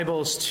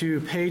Bibles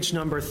to page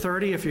number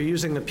 30. If you're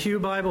using the Pew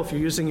Bible, if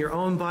you're using your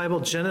own Bible,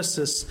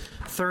 Genesis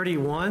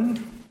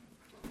 31.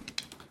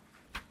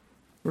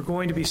 We're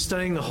going to be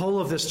studying the whole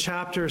of this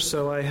chapter,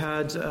 so I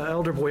had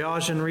Elder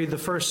Boyajian read the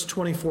first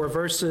 24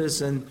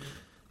 verses, and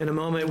in a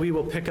moment we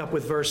will pick up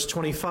with verse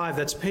 25.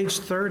 That's page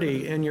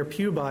 30 in your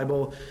Pew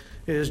Bible.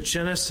 It is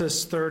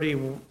Genesis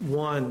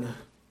 31.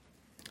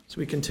 So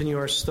we continue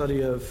our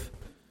study of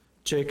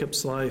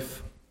Jacob's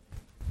life.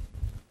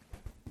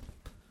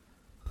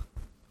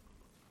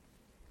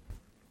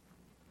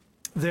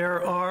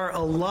 There are a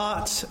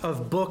lot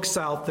of books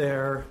out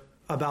there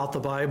about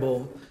the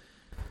Bible.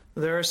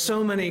 There are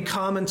so many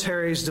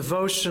commentaries,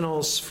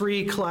 devotionals,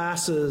 free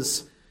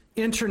classes,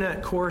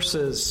 internet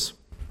courses.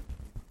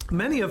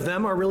 Many of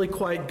them are really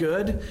quite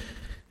good,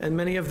 and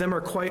many of them are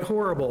quite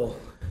horrible.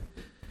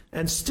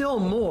 And still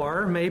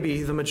more,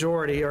 maybe the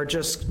majority, are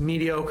just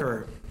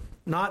mediocre.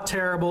 Not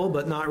terrible,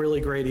 but not really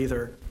great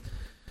either.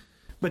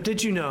 But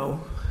did you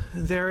know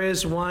there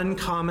is one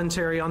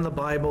commentary on the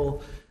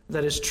Bible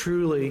that is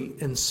truly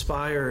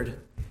inspired?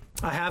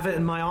 I have it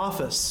in my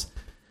office.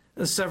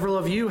 Several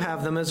of you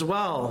have them as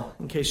well,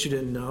 in case you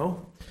didn't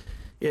know.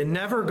 It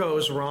never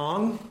goes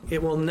wrong,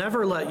 it will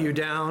never let you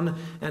down,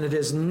 and it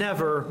is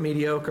never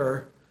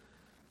mediocre.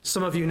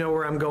 Some of you know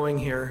where I'm going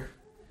here.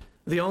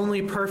 The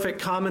only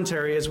perfect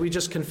commentary, as we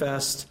just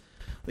confessed,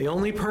 the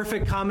only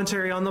perfect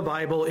commentary on the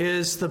Bible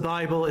is the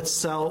Bible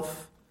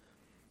itself.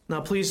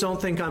 Now, please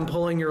don't think I'm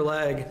pulling your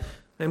leg.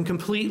 I'm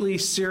completely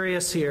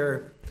serious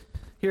here.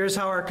 Here's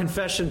how our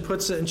confession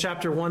puts it in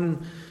chapter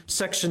 1,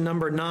 section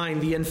number 9.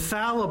 The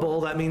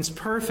infallible, that means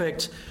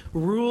perfect,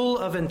 rule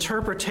of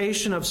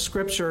interpretation of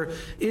Scripture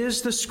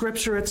is the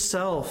Scripture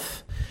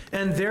itself.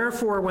 And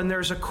therefore, when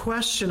there's a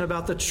question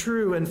about the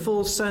true and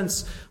full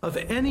sense of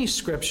any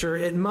Scripture,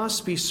 it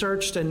must be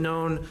searched and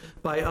known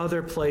by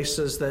other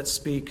places that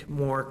speak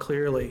more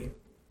clearly.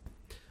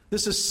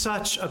 This is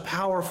such a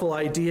powerful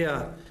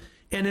idea,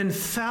 an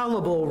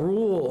infallible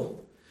rule.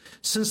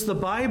 Since the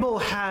Bible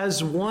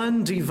has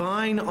one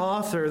divine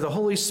author, the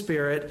Holy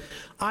Spirit,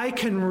 I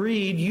can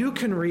read, you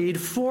can read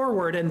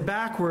forward and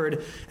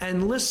backward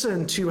and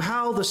listen to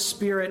how the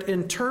Spirit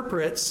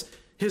interprets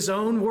His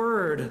own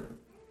word.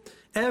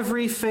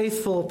 Every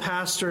faithful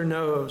pastor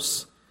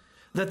knows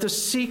that the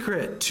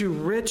secret to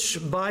rich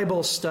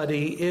Bible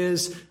study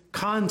is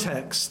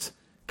context,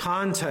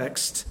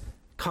 context,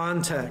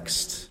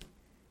 context.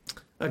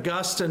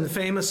 Augustine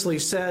famously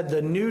said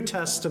the New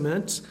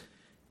Testament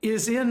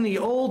is in the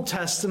Old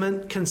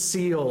Testament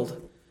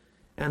concealed,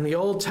 and the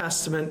Old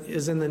Testament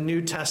is in the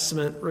New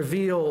Testament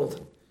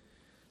revealed.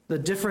 The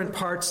different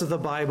parts of the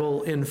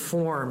Bible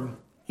inform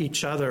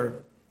each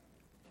other.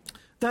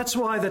 That's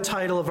why the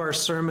title of our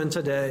sermon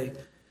today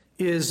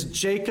is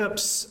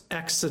Jacob's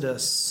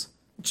Exodus.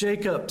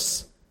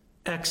 Jacob's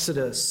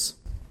Exodus.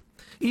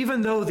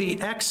 Even though the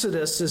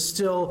Exodus is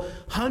still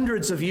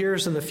hundreds of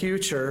years in the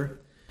future,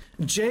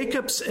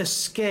 Jacob's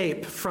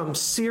escape from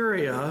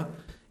Syria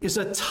is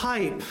a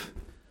type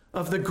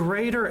of the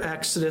greater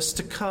Exodus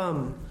to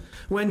come,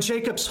 when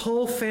Jacob's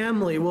whole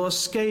family will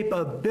escape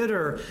a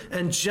bitter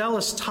and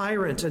jealous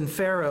tyrant in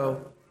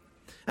Pharaoh.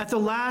 At the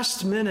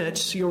last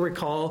minute, you'll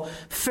recall,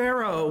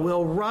 Pharaoh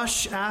will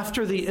rush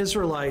after the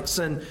Israelites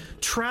and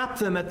trap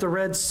them at the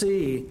Red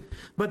Sea.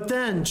 But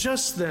then,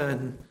 just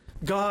then,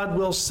 God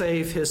will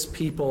save his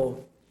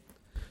people.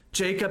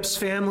 Jacob's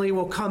family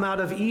will come out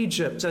of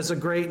Egypt as a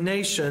great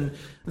nation.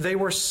 They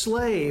were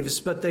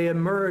slaves, but they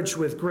emerged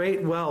with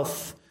great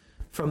wealth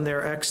from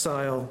their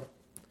exile.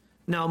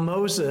 Now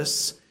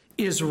Moses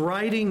is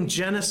writing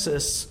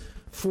Genesis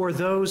for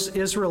those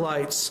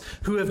Israelites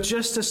who have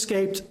just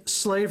escaped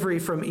slavery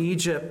from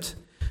Egypt.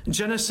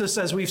 Genesis,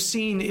 as we've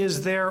seen,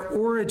 is their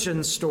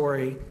origin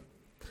story.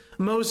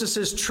 Moses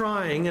is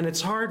trying, and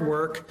it's hard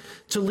work,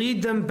 to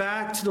lead them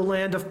back to the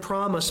land of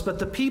promise, but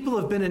the people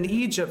have been in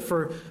Egypt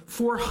for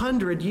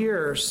 400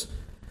 years.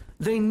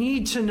 They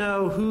need to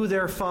know who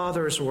their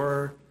fathers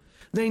were.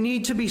 They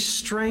need to be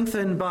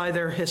strengthened by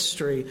their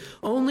history.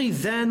 Only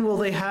then will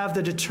they have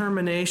the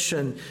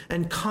determination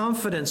and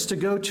confidence to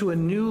go to a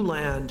new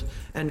land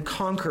and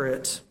conquer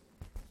it.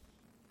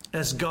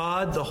 As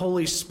God, the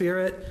Holy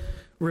Spirit,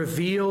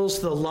 reveals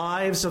the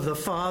lives of the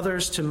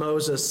fathers to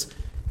Moses,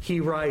 he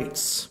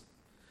writes,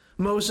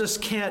 Moses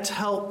can't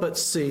help but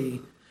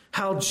see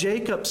how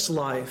Jacob's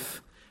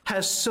life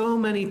has so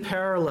many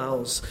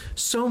parallels,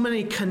 so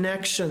many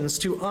connections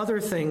to other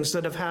things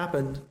that have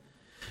happened.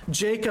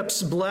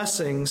 Jacob's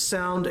blessings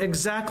sound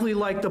exactly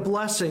like the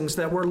blessings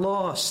that were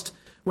lost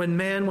when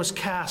man was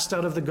cast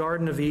out of the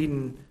Garden of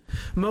Eden.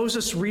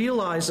 Moses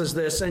realizes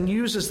this and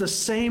uses the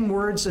same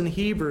words in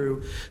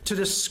Hebrew to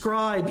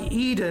describe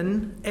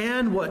Eden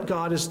and what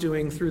God is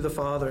doing through the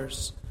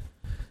fathers.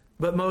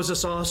 But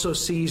Moses also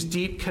sees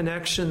deep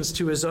connections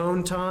to his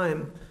own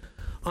time.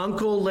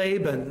 Uncle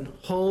Laban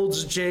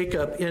holds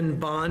Jacob in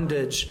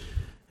bondage,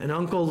 and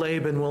Uncle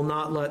Laban will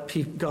not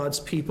let God's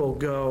people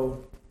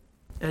go.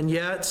 And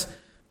yet,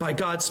 by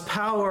God's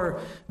power,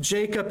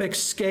 Jacob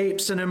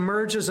escapes and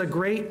emerges a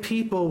great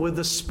people with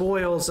the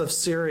spoils of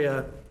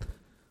Syria.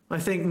 I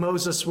think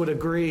Moses would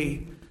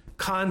agree.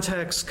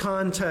 Context,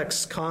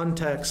 context,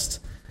 context.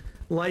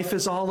 Life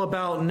is all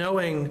about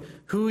knowing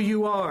who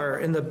you are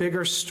in the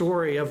bigger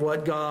story of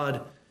what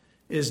God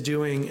is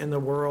doing in the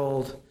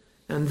world.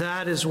 And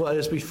that is what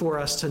is before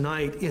us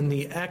tonight in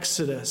the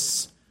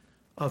Exodus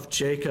of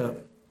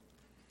Jacob.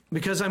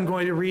 Because I'm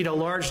going to read a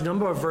large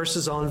number of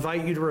verses, I'll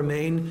invite you to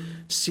remain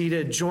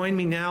seated. Join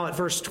me now at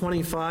verse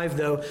 25,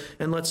 though,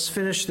 and let's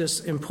finish this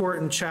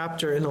important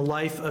chapter in the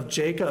life of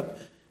Jacob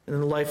and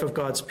in the life of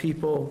God's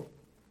people.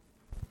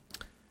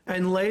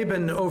 And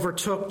Laban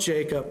overtook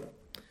Jacob.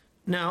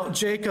 Now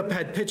Jacob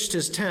had pitched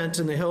his tent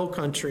in the hill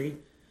country,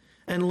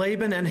 and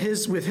Laban and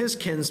with his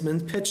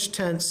kinsmen pitched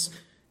tents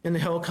in the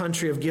hill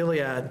country of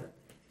Gilead.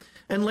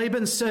 And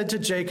Laban said to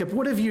Jacob,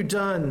 "What have you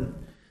done,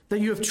 that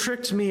you have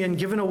tricked me and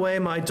given away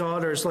my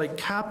daughters like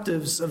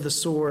captives of the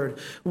sword?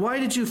 Why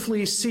did you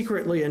flee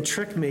secretly and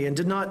trick me and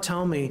did not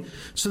tell me,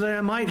 so that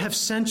I might have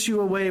sent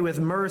you away with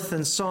mirth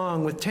and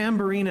song, with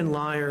tambourine and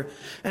lyre?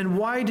 And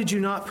why did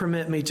you not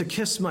permit me to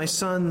kiss my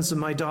sons and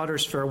my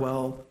daughters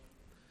farewell?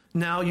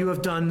 Now you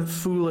have done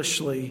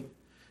foolishly.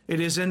 It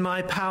is in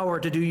my power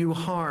to do you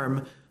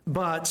harm,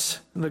 but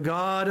the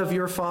God of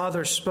your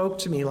father spoke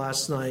to me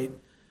last night,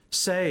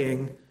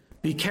 saying,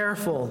 'Be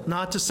careful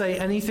not to say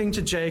anything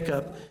to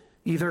Jacob,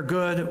 either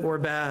good or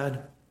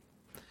bad.'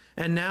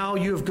 And now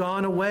you have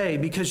gone away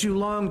because you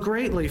long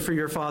greatly for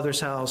your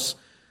father's house.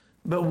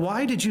 But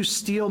why did you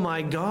steal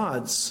my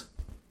gods?"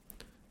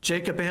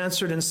 Jacob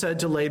answered and said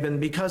to Laban,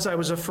 "Because I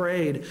was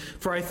afraid,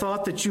 for I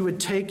thought that you would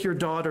take your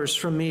daughters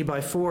from me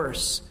by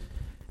force.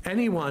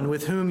 Anyone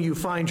with whom you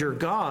find your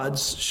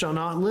gods shall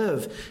not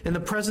live. In the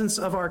presence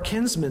of our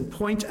kinsmen,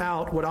 point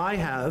out what I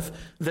have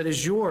that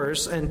is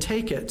yours and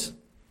take it."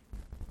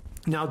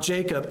 Now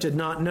Jacob did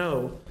not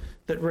know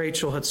that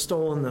Rachel had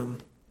stolen them.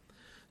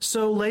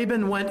 So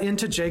Laban went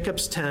into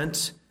Jacob's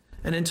tent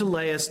and into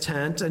Leah's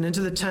tent and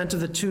into the tent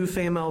of the two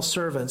female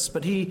servants,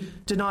 but he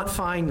did not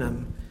find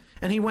them.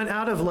 And he went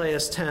out of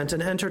Leah's tent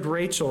and entered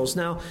Rachel's.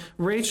 Now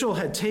Rachel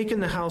had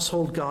taken the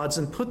household gods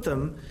and put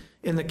them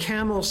in the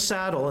camel's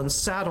saddle and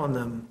sat on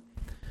them.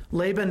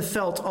 Laban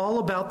felt all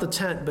about the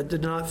tent, but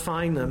did not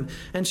find them.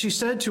 And she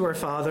said to her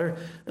father,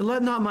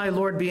 "Let not my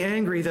lord be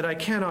angry that I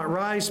cannot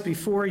rise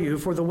before you,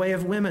 for the way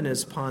of women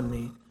is upon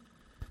me."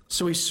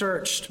 So he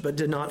searched, but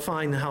did not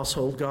find the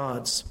household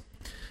gods.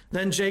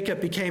 Then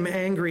Jacob became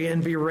angry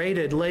and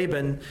berated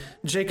Laban.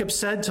 Jacob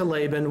said to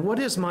Laban, "What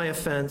is my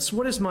offense?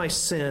 What is my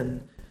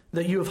sin,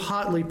 that you have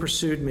hotly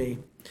pursued me?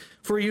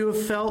 For you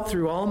have felt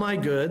through all my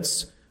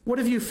goods. What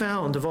have you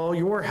found of all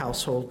your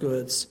household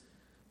goods?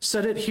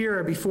 Set it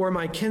here before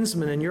my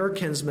kinsmen and your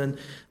kinsmen,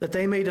 that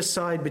they may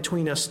decide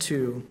between us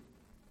two.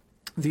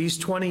 These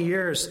 20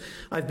 years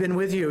I've been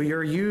with you.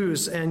 Your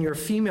ewes and your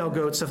female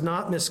goats have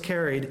not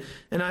miscarried,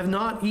 and I've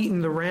not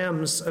eaten the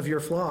rams of your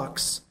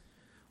flocks.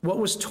 What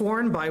was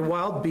torn by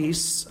wild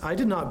beasts I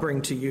did not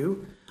bring to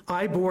you.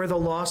 I bore the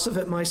loss of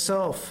it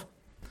myself.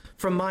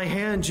 From my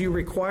hand you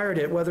required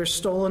it, whether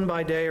stolen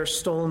by day or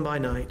stolen by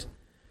night.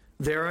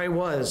 There I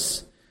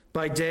was.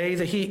 By day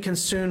the heat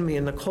consumed me,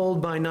 and the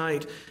cold by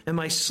night, and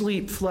my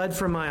sleep fled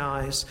from my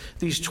eyes.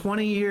 These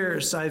 20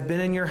 years I have been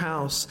in your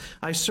house.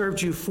 I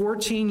served you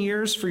 14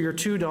 years for your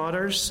 2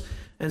 daughters,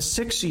 and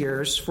 6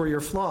 years for your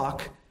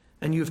flock,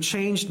 and you have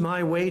changed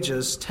my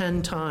wages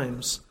 10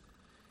 times.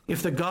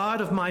 If the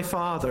God of my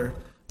father,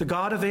 the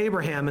God of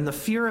Abraham, and the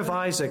fear of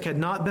Isaac had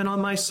not been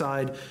on my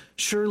side,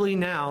 surely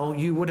now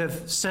you would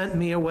have sent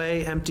me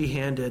away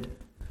empty-handed.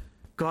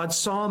 God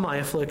saw my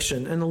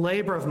affliction and the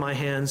labor of my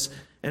hands,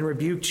 and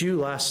rebuked you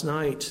last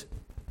night."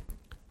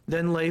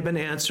 Then Laban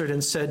answered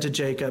and said to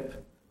Jacob,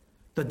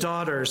 "The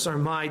daughters are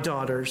my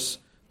daughters,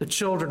 the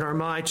children are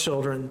my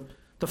children,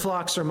 the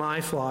flocks are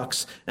my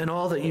flocks, and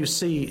all that you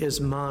see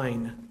is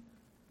mine.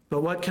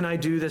 But what can I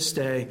do this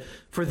day?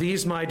 For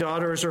these my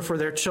daughters or for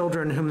their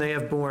children whom they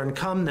have borne.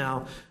 Come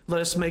now, let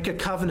us make a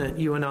covenant,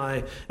 you and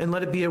I, and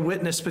let it be a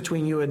witness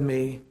between you and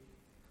me."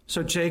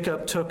 So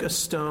Jacob took a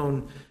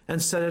stone and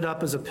set it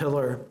up as a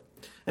pillar.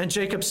 And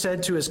Jacob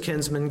said to his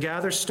kinsmen,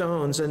 "Gather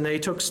stones." And they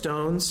took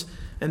stones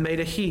and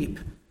made a heap.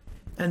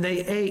 And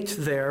they ate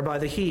there by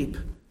the heap.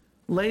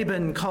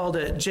 Laban called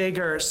it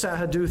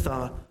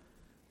Jegar-Sahadutha,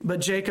 but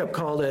Jacob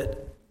called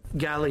it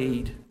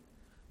Galeed.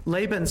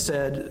 Laban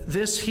said,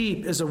 "This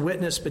heap is a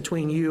witness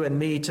between you and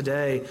me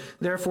today."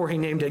 Therefore he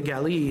named it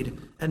Galeed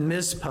and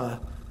Mizpah.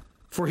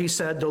 For he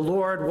said, "The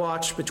Lord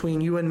watch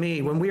between you and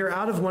me when we are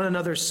out of one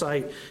another's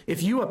sight.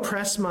 If you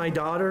oppress my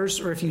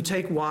daughters, or if you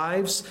take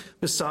wives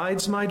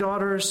besides my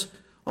daughters,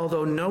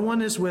 although no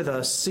one is with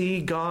us, see,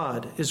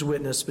 God is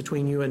witness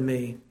between you and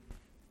me."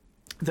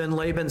 Then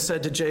Laban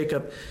said to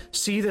Jacob,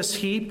 "See this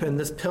heap and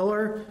this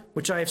pillar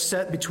which I have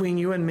set between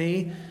you and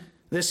me?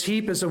 This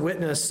heap is a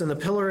witness, and the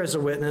pillar is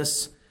a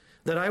witness,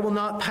 that I will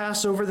not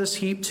pass over this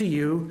heap to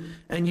you,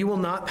 and you will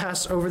not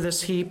pass over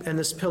this heap and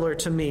this pillar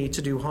to me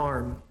to do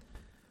harm.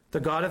 The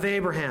God of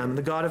Abraham,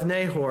 the God of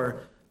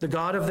Nahor, the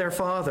God of their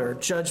father,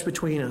 judge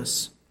between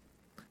us."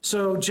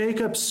 So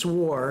Jacob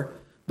swore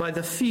by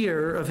the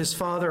fear of his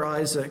father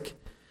Isaac,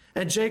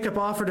 And Jacob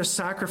offered a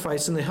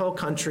sacrifice in the hill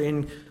country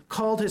and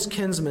called his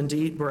kinsmen to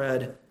eat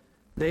bread.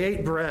 They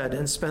ate bread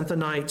and spent the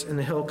night in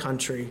the hill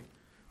country.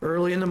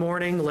 Early in the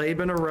morning,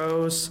 Laban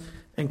arose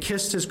and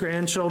kissed his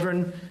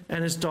grandchildren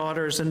and his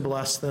daughters and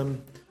blessed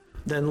them.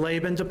 Then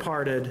Laban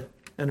departed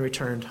and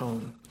returned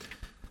home.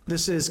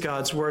 This is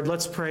God's word.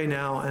 Let's pray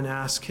now and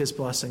ask his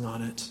blessing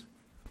on it.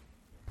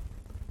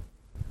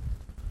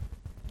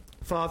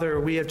 Father,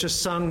 we have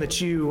just sung that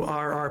you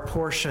are our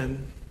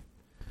portion.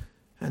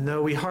 And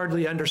though we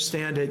hardly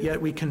understand it,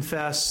 yet we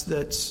confess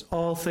that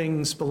all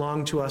things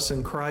belong to us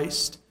in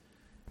Christ,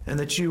 and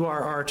that you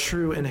are our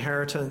true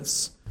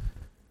inheritance.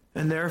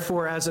 And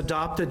therefore, as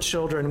adopted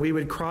children, we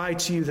would cry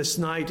to you this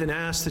night and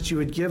ask that you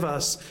would give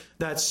us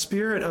that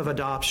spirit of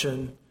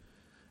adoption,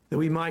 that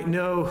we might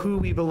know who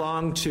we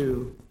belong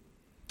to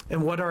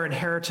and what our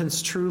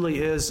inheritance truly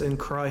is in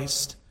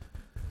Christ.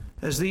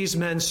 As these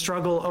men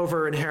struggle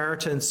over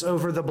inheritance,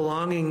 over the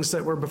belongings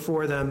that were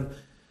before them,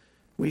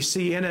 we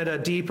see in it a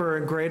deeper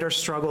and greater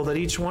struggle that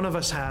each one of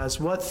us has.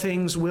 What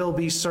things will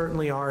be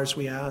certainly ours,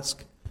 we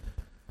ask.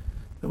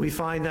 That we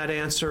find that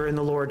answer in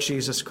the Lord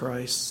Jesus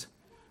Christ.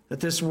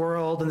 That this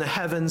world and the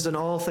heavens and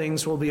all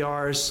things will be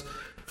ours,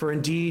 for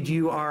indeed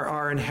you are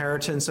our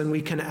inheritance, and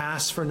we can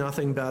ask for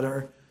nothing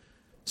better.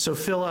 So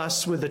fill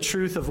us with the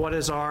truth of what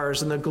is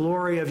ours and the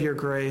glory of your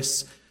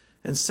grace,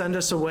 and send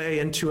us away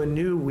into a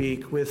new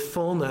week with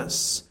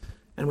fullness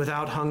and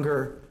without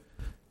hunger.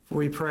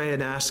 We pray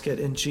and ask it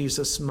in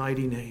Jesus'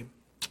 mighty name.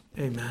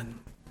 Amen.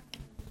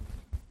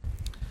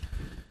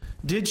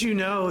 Did you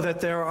know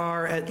that there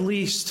are at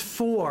least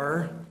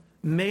 4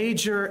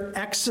 major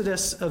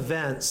Exodus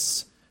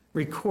events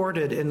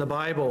recorded in the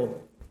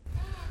Bible?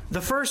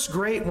 The first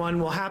great one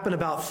will happen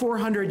about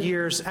 400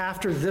 years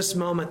after this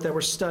moment that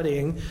we're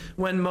studying,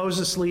 when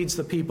Moses leads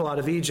the people out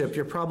of Egypt.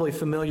 You're probably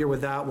familiar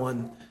with that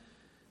one.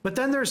 But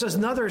then there's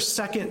another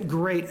second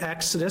great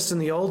Exodus in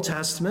the Old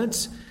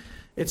Testament.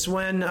 It's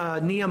when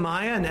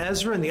Nehemiah and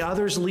Ezra and the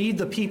others lead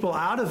the people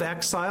out of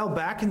exile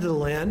back into the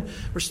land.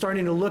 We're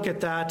starting to look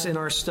at that in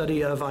our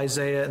study of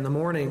Isaiah in the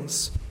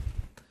mornings.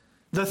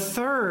 The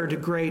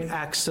third great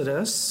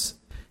Exodus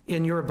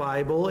in your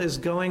Bible is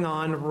going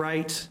on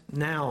right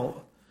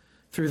now.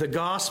 Through the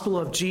gospel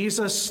of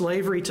Jesus,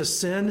 slavery to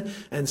sin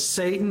and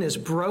Satan is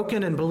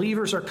broken, and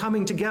believers are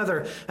coming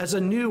together as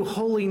a new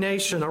holy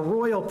nation, a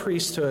royal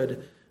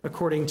priesthood,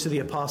 according to the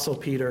Apostle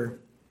Peter.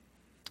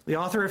 The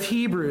author of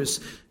Hebrews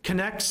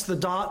connects the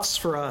dots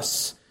for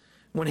us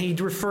when he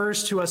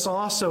refers to us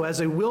also as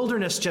a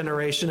wilderness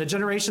generation, a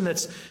generation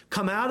that's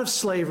come out of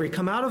slavery,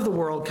 come out of the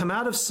world, come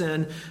out of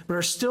sin, but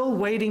are still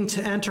waiting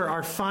to enter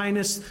our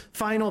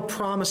final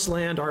promised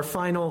land, our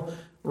final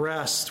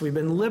rest. We've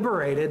been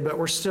liberated, but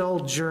we're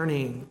still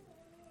journeying.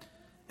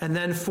 And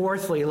then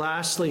fourthly,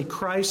 lastly,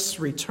 Christ's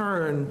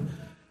return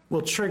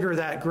will trigger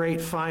that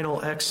great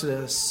final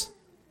exodus.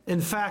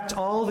 In fact,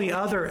 all the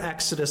other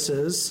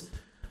exoduses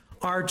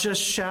are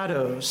just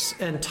shadows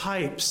and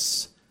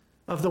types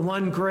of the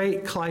one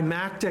great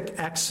climactic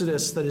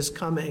exodus that is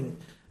coming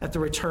at the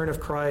return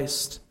of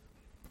Christ.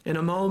 In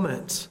a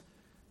moment,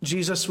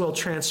 Jesus will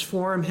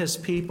transform his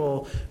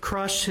people,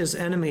 crush his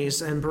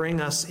enemies, and bring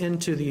us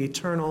into the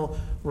eternal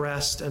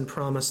rest and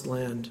promised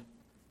land.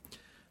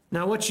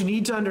 Now, what you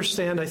need to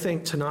understand, I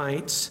think,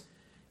 tonight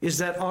is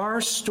that our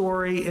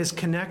story is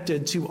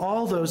connected to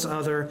all those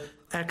other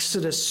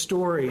Exodus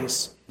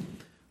stories.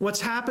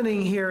 What's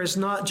happening here is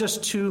not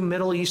just 2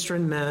 Middle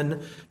Eastern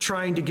men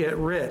trying to get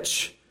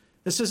rich.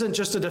 This isn't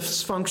just a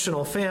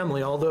dysfunctional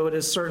family, although it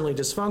is certainly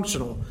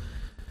dysfunctional.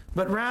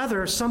 But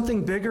rather,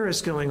 something bigger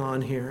is going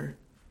on here.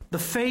 The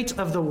fate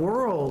of the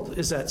world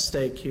is at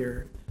stake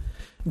here.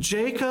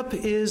 Jacob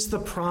is the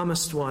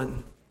promised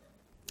one.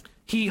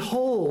 He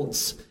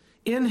holds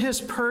in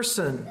his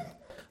person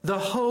the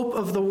hope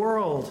of the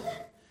world.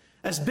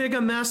 As big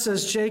a mess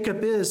as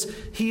Jacob is,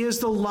 he is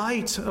the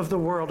light of the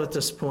world at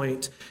this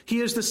point. He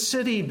is the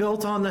city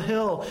built on the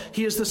hill.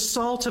 He is the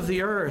salt of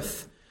the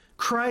earth.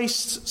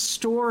 Christ's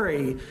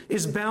story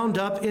is bound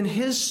up in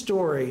his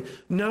story.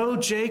 No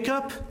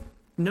Jacob,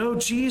 no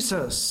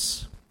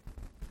Jesus.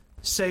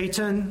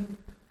 Satan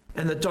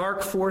and the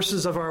dark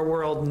forces of our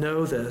world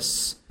know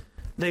this.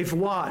 They've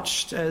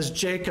watched as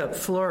Jacob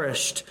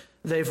flourished.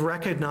 They've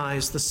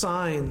recognized the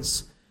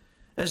signs.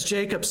 As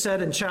Jacob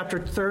said in chapter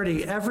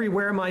 30,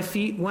 everywhere my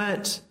feet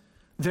went,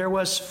 there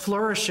was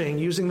flourishing,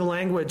 using the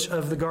language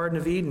of the Garden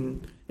of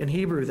Eden in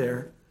Hebrew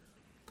there.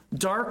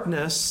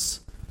 Darkness,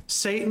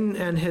 Satan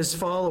and his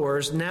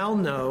followers now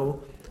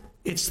know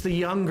it's the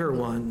younger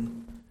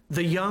one,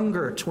 the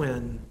younger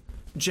twin,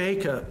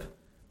 Jacob.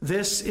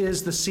 This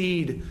is the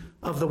seed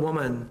of the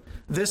woman.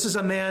 This is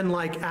a man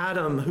like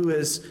Adam who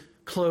is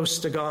close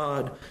to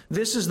God.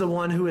 This is the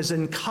one who is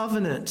in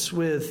covenant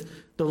with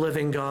the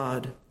living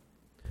God.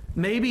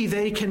 Maybe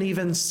they can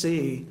even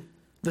see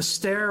the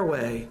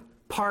stairway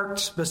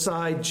parked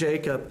beside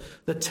Jacob.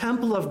 The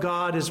temple of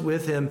God is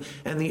with him,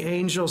 and the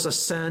angels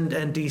ascend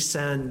and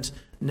descend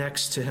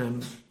next to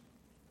him.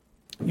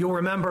 You'll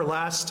remember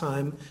last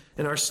time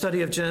in our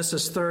study of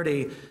Genesis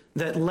 30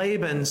 that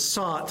Laban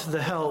sought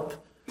the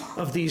help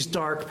of these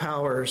dark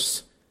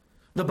powers.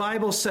 The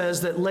Bible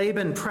says that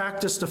Laban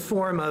practiced a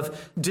form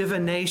of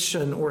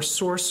divination or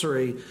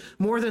sorcery.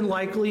 More than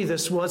likely,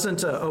 this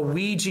wasn't a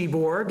Ouija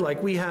board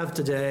like we have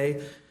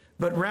today,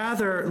 but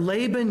rather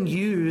Laban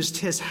used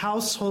his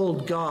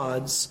household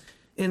gods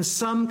in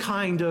some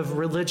kind of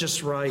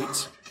religious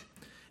rite.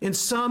 In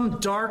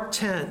some dark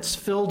tent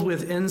filled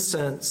with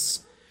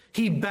incense,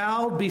 he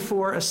bowed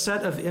before a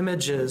set of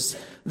images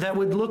that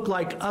would look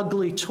like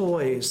ugly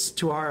toys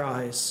to our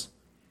eyes.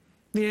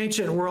 The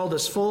ancient world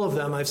is full of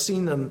them. I've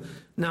seen them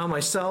now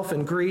myself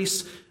in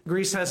Greece.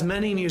 Greece has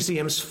many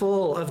museums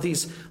full of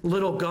these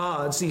little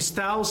gods, these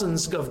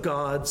thousands of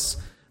gods.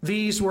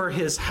 These were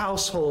his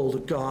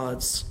household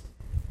gods.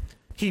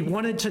 He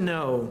wanted to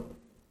know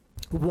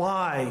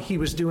why he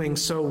was doing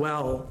so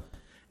well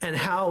and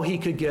how he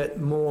could get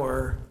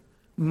more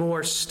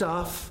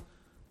stuff,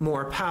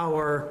 more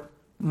power,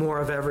 more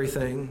of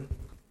everything.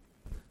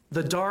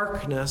 The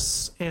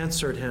darkness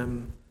answered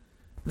him.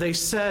 They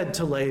said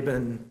to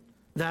Laban,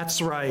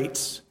 "That's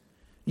right.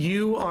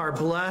 You are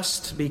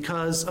blessed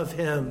because of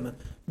him.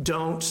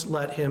 Don't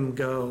let him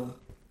go."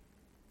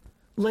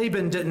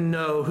 Laban didn't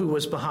know who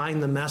was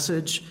behind the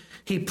message.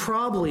 He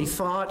probably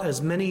thought,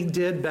 as many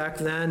did back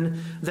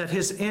then, that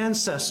his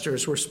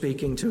ancestors were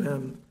speaking to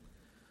him.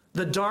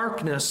 The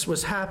darkness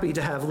was happy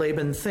to have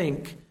Laban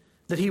think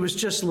that he was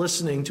just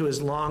listening to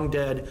his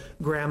long-dead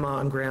grandma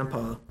and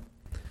grandpa.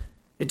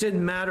 It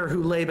didn't matter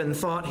who Laban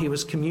thought he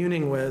was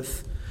communing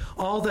with.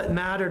 All that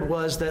mattered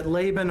was that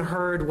Laban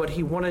heard what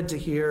he wanted to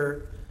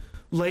hear.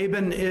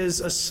 Laban is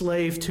a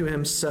slave to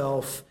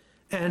himself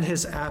and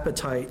his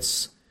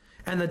appetites,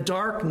 and the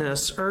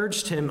darkness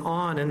urged him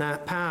on in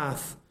that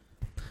path.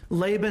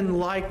 Laban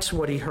liked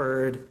what he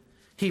heard.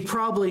 He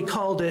probably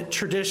called it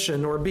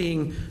tradition or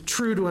being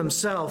true to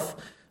himself,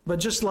 but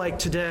just like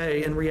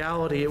today, in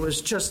reality, it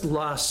was just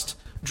lust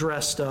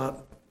dressed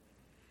up.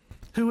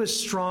 Who is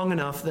strong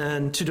enough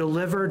then to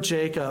deliver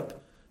Jacob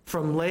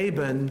from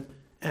Laban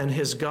and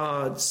his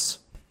gods?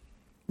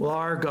 Well,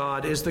 our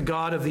God is the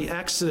God of the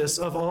Exodus,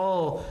 of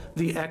all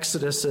the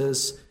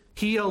Exoduses.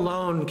 He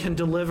alone can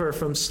deliver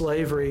from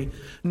slavery.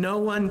 No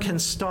one can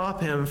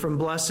stop him from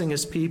blessing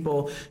his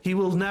people. He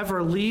will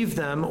never leave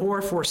them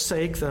or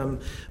forsake them.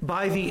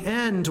 By the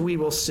end, we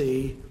will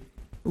see,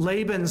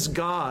 Laban's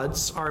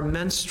gods are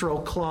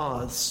menstrual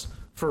cloths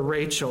for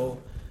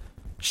Rachel.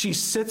 She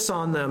sits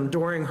on them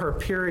during her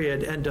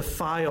period and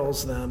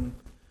defiles them.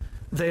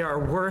 They are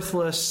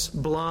worthless,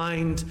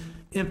 blind,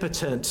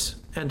 impotent,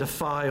 and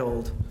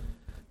defiled.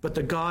 But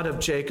the God of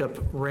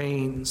Jacob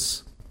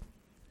reigns.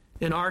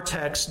 In our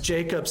text,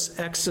 Jacob's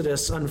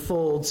exodus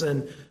unfolds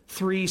in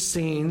three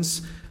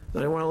scenes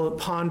that I want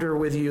to ponder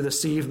with you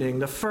this evening.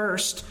 The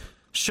first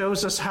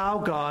shows us how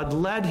God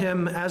led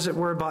him, as it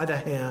were, by the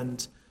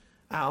hand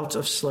out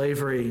of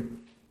slavery.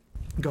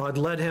 God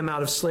led him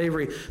out of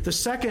slavery. The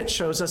second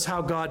shows us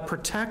how God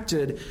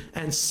protected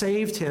and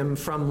saved him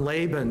from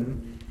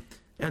Laban.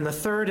 And the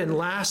third and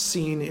last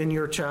scene in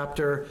your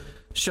chapter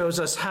shows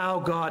us how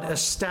God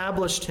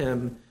established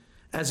him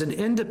as an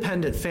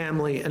independent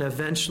family and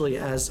eventually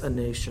as a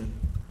nation.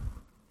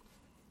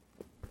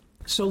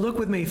 So look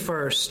with me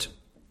first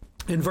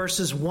in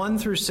verses 1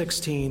 through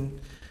 16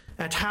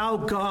 at how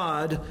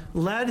God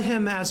led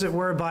him, as it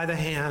were, by the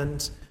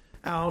hand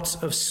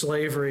out of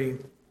slavery.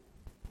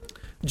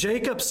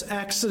 Jacob's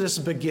exodus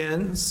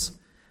begins,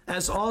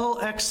 as all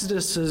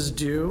exoduses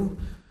do,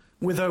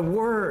 with a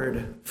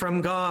word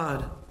from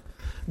God.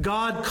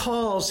 God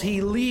calls,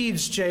 he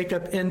leads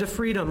Jacob into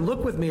freedom.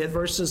 Look with me at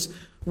verses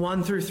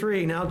 1 through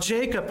 3. Now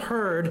Jacob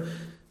heard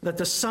that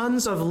the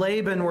sons of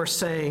Laban were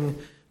saying,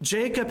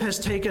 "Jacob has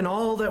taken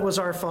all that was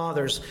our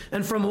father's,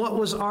 and from what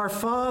was our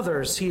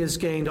father's he has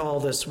gained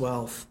all this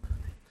wealth."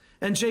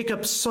 And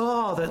Jacob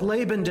saw that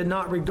Laban did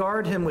not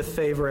regard him with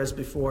favor as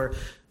before.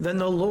 Then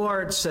the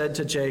Lord said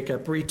to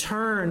Jacob,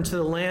 "Return to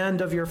the land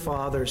of your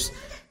fathers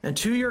and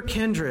to your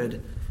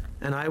kindred,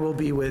 and I will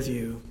be with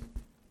you."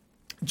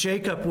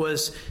 Jacob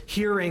was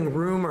hearing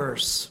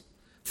rumors.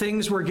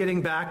 Things were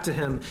getting back to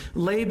him.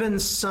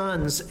 Laban's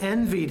sons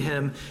envied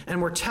him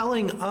and were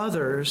telling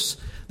others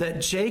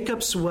that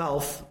Jacob's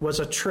wealth was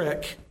a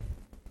trick.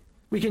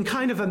 We can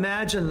kind of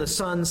imagine the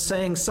sons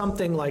saying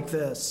something like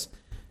this: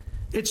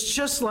 "It's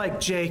just like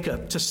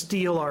Jacob to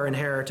steal our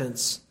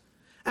inheritance.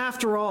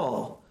 After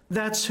all,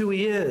 that's who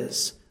he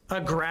is,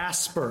 a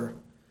grasper.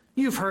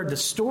 You've heard the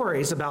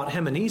stories about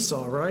him and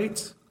Esau,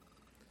 right?"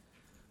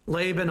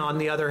 Laban, on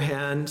the other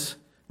hand,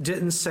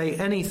 didn't say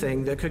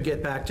anything that could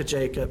get back to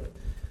Jacob.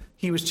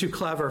 He was too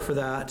clever for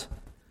that.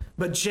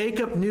 But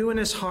Jacob knew in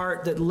his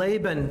heart that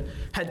Laban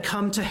had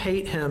come to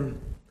hate him.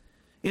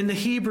 In the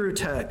Hebrew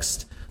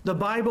text, the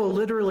Bible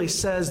literally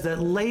says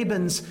that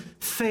Laban's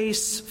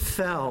face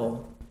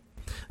fell.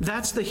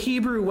 That's the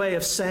Hebrew way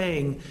of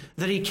saying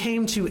that he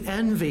came to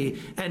envy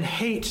and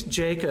hate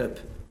Jacob.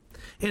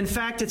 In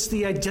fact, it's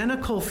the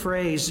identical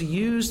phrase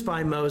used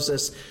by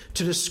Moses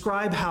to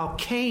describe how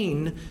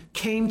Cain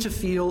came to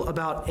feel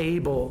about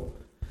Abel,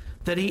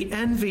 that he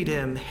envied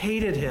him,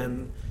 hated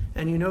him,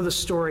 and you know the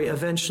story,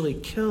 eventually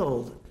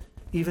killed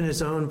even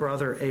his own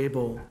brother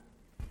Abel.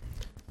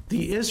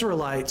 The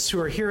Israelites who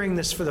are hearing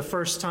this for the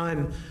first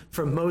time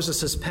from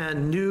Moses'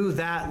 pen knew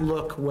that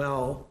look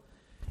well.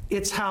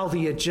 It's how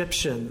the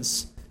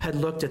Egyptians had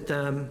looked at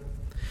them.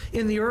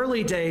 In the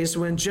early days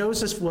when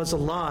Joseph was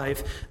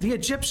alive, the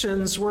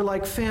Egyptians were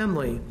like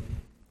family.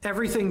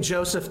 Everything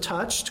Joseph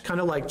touched,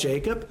 kind of like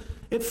Jacob,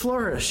 it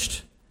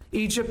flourished.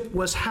 Egypt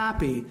was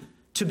happy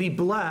to be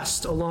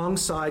blessed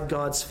alongside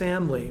God's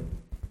family.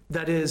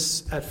 That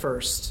is, at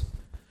first.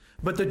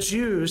 But the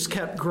Jews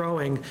kept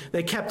growing.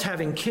 They kept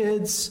having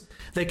kids.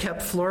 They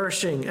kept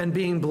flourishing and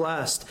being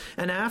blessed.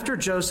 And after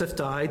Joseph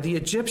died, the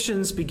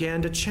Egyptians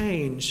began to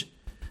change.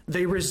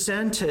 They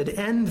resented,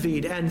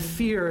 envied, and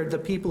feared the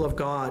people of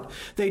God.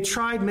 They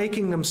tried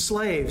making them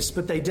slaves,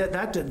 but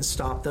that didn't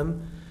stop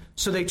them.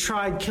 So they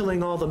tried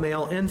killing all the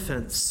male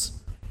infants.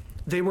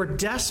 They were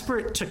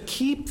desperate to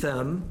keep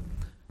them,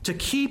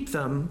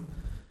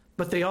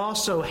 but they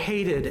also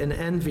hated and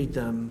envied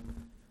them.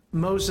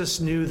 Moses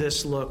knew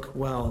this look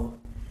well.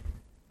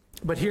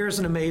 But here's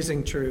an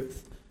amazing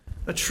truth,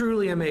 a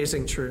truly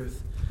amazing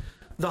truth.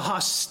 The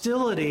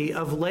hostility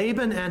of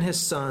Laban and his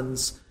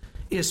sons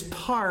is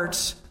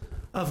part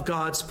of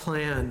God's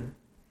plan.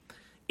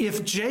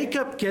 If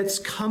Jacob gets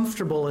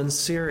comfortable in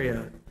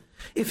Syria,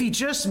 if he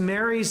just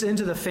marries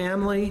into the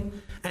family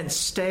and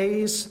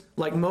stays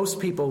like most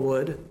people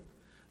would,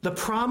 the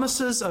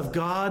promises of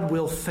God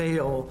will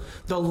fail.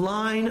 The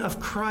line of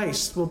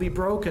Christ will be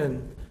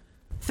broken.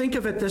 Think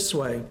of it this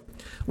way.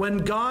 When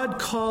God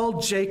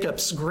called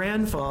Jacob's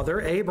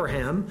grandfather,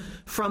 Abraham,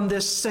 from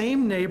this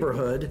same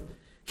neighborhood,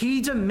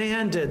 he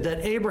demanded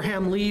that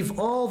Abraham leave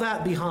all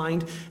that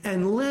behind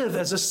and live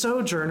as a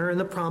sojourner in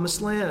the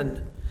promised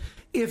land.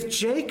 If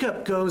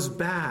Jacob goes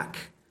back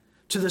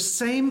to the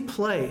same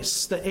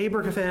place that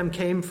Abraham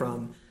came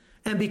from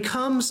and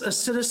becomes a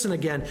citizen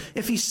again,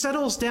 if he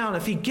settles down,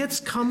 if he gets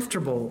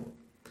comfortable,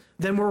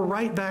 then we're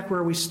right back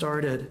where we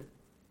started.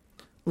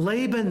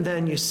 Laban,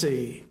 then, you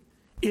see,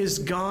 is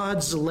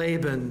God's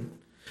Laban.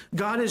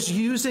 God is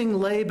using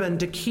Laban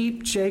to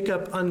keep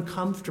Jacob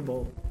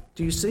uncomfortable.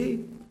 Do you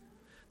see?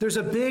 There's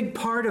a big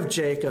part of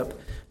Jacob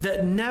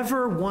that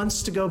never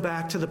wants to go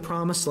back to the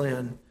promised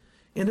land.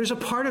 And there's a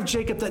part of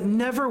Jacob that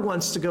never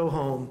wants to go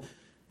home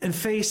and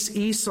face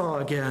Esau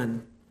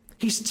again.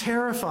 He's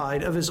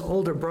terrified of his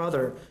older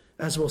brother,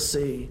 as we'll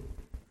see.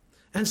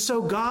 And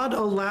so God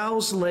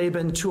allows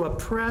Laban to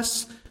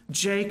oppress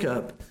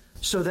Jacob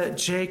so that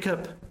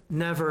Jacob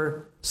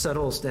never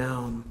settles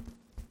down.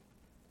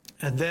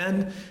 And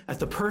then, at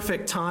the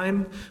perfect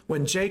time,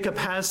 when Jacob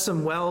has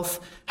some wealth,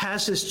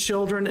 has his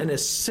children, and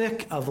is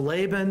sick of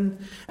Laban,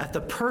 at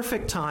the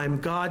perfect time,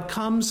 God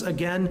comes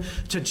again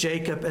to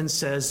Jacob and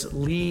says,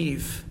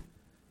 leave.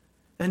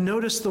 And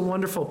notice the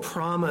wonderful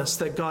promise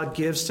that God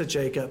gives to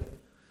Jacob.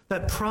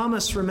 That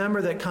promise,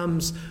 remember, that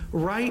comes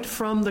right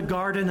from the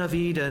Garden of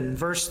Eden.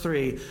 Verse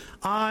 3,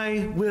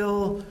 I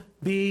will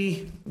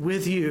be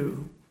with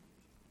you.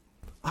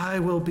 I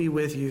will be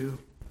with you.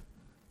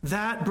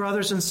 That,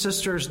 brothers and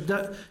sisters,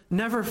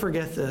 never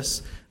forget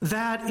this.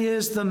 That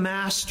is the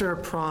master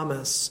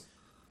promise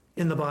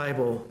in the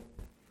Bible.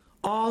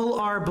 All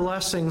our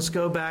blessings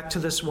go back to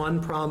this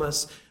one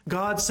promise.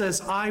 God says,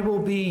 I will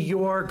be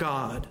your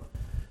God.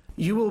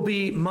 You will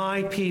be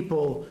my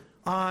people.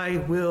 I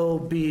will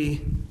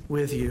be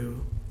with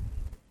you.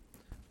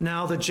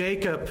 Now, the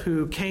Jacob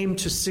who came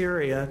to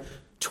Syria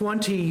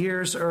 20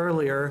 years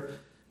earlier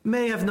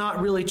may have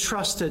not really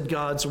trusted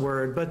God's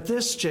word, but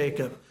this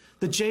Jacob,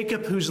 the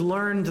Jacob who's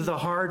learned the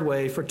hard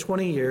way for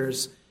 20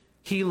 years,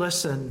 he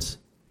listened.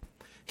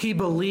 He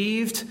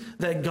believed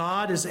that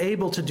God is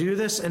able to do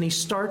this, and he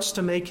starts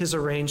to make his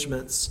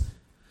arrangements.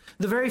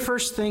 The very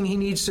first thing he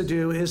needs to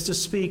do is to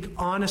speak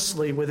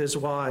honestly with his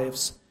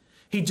wives.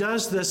 He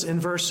does this in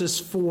verses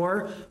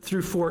 4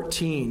 through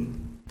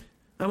 14.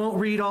 I won't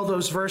read all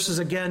those verses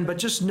again, but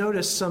just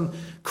notice some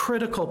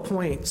critical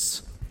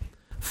points.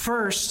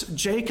 First,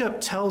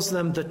 Jacob tells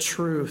them the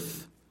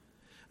truth.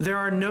 There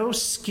are no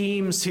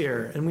schemes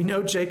here, and we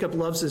know Jacob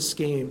loves his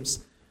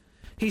schemes.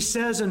 He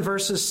says in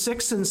verses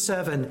 6 and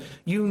 7,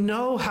 you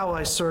know how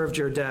I served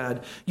your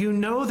dad. You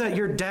know that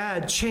your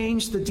dad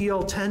changed the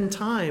deal 10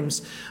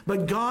 times,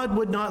 but God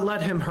would not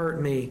let him hurt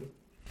me.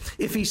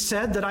 If he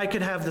said that I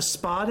could have the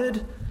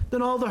spotted,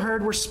 then all the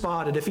herd were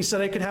spotted. If he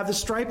said I could have the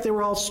striped, they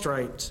were all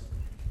striped.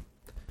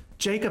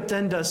 Jacob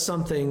then does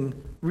something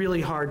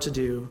really hard to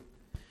do.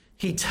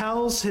 He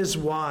tells his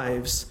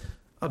wives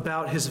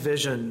about his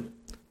vision.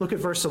 Look at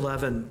verse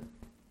 11.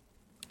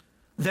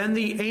 Then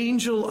the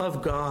angel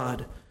of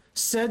God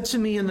said to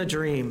me in the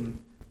dream,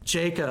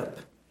 Jacob.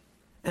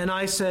 And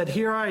I said,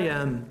 here I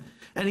am.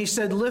 And he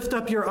said, lift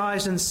up your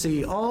eyes and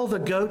see. All the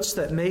goats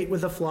that mate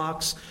with the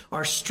flocks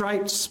are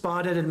striped,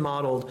 spotted, and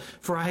mottled.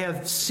 For I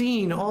have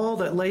seen all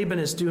that Laban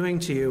is doing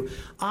to you.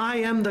 I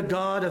am the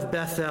God of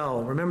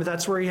Bethel. Remember,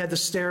 that's where he had the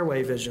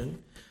stairway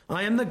vision.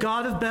 I am the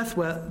God of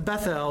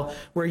Bethel,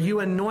 where you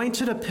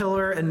anointed a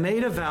pillar and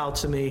made a vow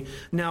to me.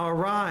 Now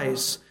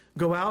arise,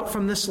 go out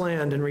from this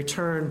land and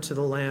return to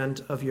the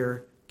land of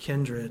your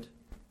kindred.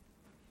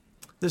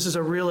 This is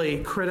a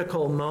really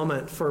critical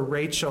moment for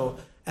Rachel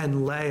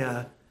and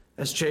Leah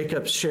as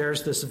Jacob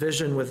shares this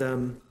vision with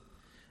them.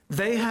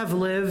 They have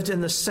lived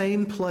in the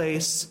same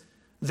place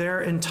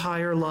their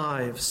entire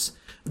lives.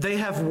 They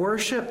have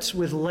worshiped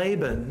with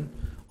Laban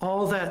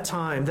all that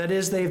time. That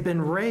is, they've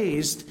been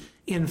raised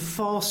in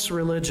false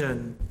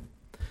religion.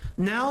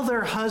 Now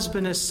their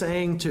husband is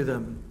saying to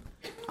them,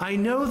 I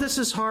know this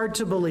is hard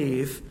to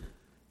believe,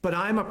 but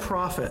I'm a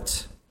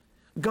prophet.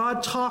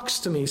 God talks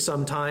to me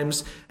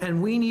sometimes,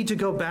 and we need to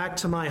go back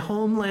to my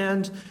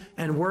homeland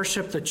and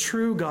worship the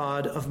true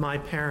God of my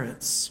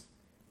parents.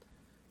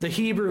 The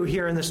Hebrew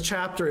here in this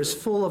chapter is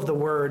full of the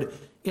word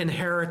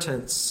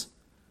inheritance.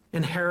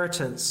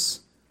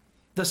 Inheritance.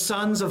 The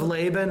sons of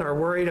Laban are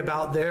worried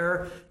about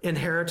their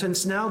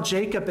inheritance. Now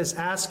Jacob is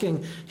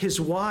asking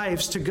his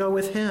wives to go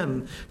with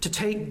him, to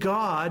take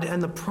God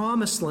and the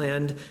promised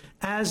land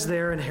as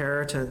their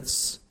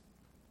inheritance.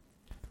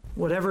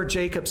 Whatever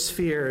Jacob's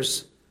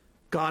fears,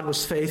 God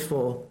was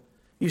faithful.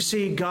 You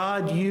see,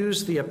 God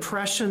used the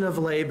oppression of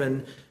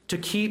Laban to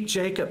keep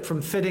Jacob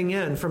from fitting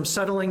in, from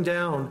settling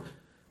down.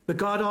 But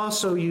God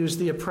also used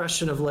the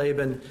oppression of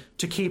Laban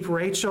to keep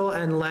Rachel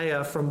and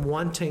Leah from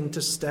wanting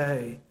to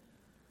stay.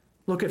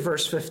 Look at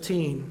verse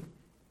 15.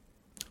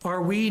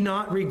 Are we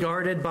not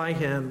regarded by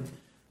him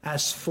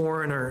as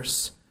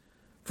foreigners?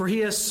 For he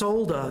has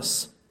sold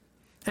us,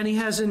 and he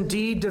has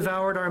indeed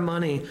devoured our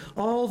money.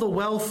 All the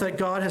wealth that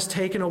God has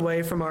taken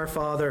away from our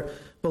father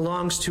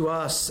belongs to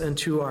us and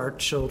to our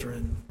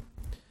children.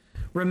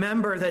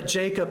 Remember that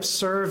Jacob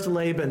served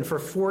Laban for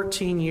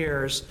 14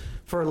 years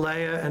for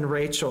Leah and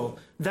Rachel.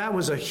 That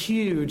was a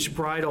huge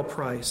bridal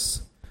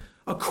price.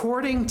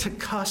 According to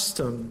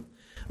custom,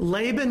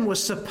 Laban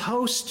was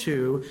supposed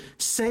to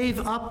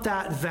save up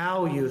that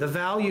value, the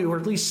value, or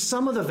at least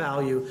some of the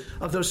value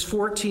of those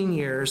 14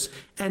 years,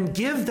 and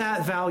give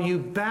that value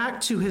back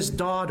to his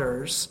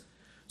daughters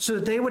so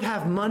that they would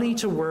have money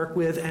to work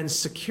with and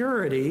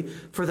security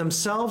for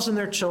themselves and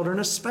their children,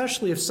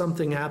 especially if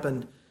something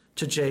happened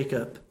to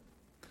Jacob.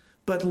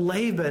 But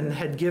Laban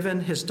had given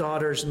his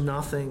daughters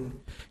nothing.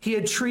 He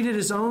had treated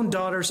his own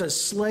daughters as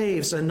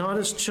slaves and not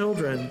as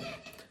children.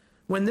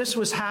 When this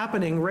was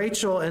happening,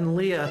 Rachel and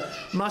Leah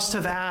must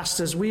have asked,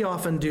 as we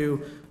often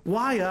do,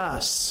 why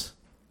us?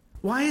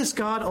 Why is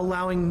God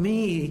allowing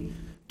me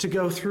to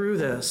go through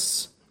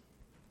this?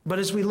 But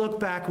as we look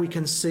back, we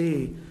can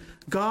see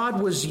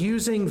God was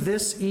using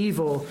this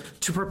evil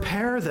to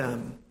prepare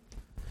them,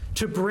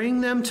 to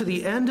bring them to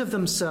the end of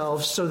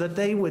themselves so that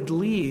they would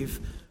leave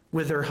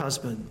with their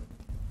husband.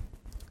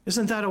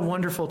 Isn't that a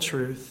wonderful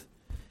truth?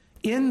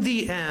 In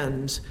the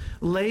end,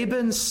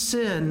 Laban's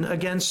sin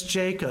against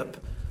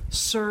Jacob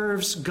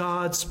serves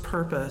God's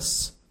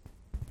purpose.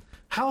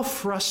 How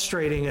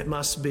frustrating it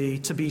must be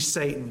to be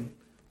Satan.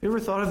 You ever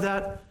thought of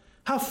that?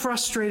 How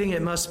frustrating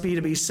it must be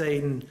to be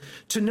Satan,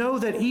 to know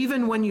that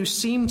even when you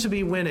seem to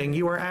be winning,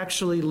 you are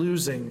actually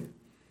losing.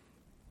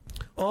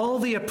 All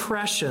the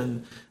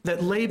oppression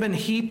that Laban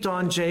heaped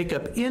on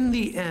Jacob, in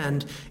the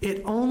end,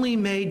 it only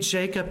made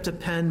Jacob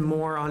depend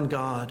more on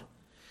God.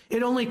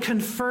 It only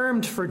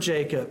confirmed for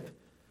Jacob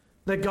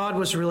that God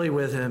was really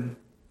with him.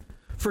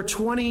 For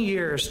 20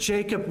 years,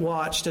 Jacob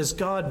watched as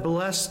God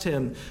blessed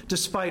him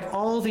despite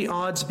all the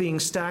odds being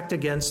stacked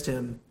against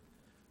him.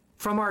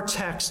 From our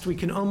text, we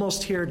can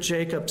almost hear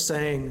Jacob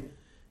saying,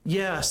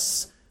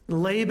 yes,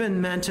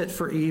 Laban meant it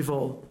for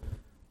evil,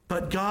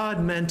 but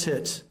God meant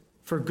it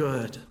for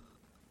good.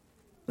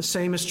 The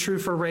same is true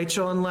for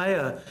Rachel and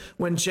Leah.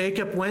 When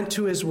Jacob went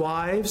to his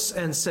wives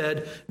and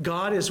said,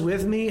 God is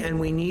with me and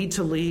we need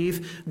to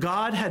leave,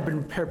 God had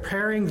been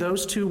preparing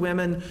those two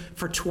women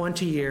for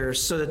 20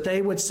 years so that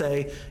they would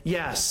say,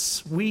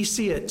 yes, we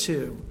see it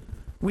too.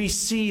 We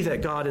see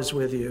that God is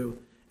with you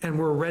and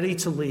we're ready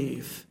to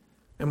leave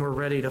and we're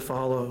ready to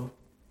follow.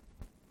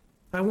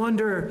 I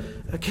wonder,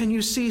 can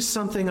you see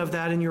something of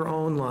that in your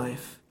own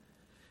life?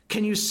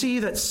 Can you see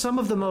that some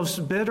of the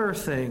most bitter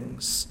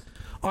things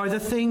are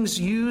the things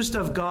used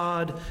of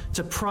God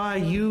to pry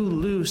you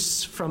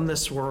loose from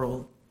this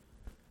world?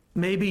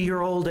 Maybe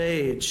your old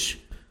age,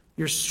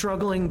 your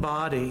struggling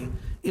body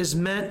is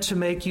meant to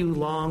make you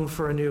long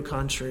for a new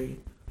country.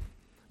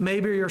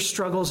 Maybe your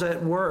struggles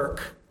at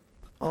work,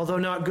 although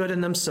not good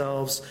in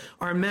themselves,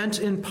 are meant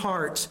in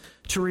part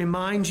to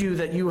remind you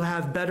that you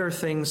have better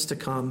things to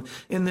come.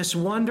 In this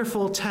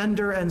wonderful,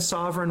 tender, and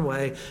sovereign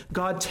way,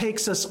 God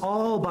takes us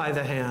all by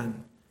the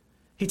hand.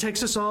 He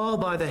takes us all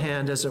by the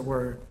hand, as it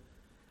were,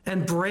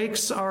 and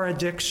breaks our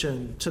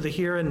addiction to the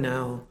here and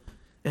now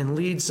and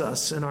leads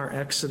us in our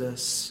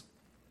exodus.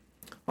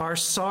 Our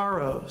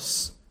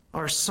sorrows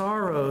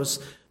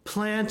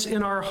plant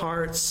in our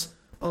hearts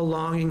a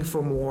longing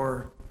for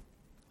more,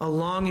 a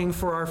longing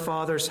for our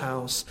Father's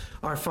house,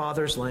 our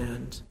Father's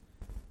land.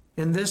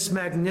 In this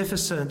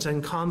magnificent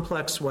and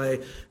complex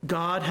way,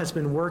 God has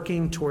been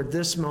working toward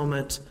this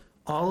moment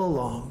all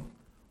along,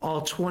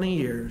 all 20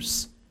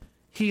 years.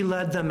 He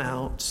led them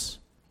out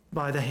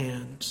by the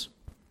hand.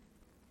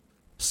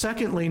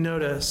 Secondly,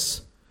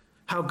 notice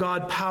how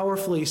God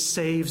powerfully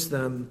saves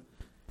them.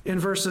 In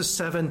verses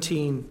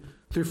 17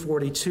 through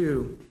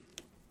 42.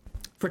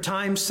 For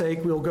time's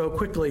sake, we'll go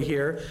quickly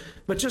here,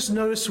 but just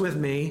notice with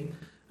me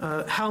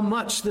how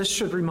much this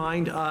should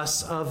remind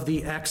us of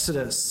the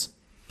Exodus.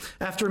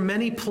 After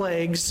many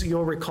plagues,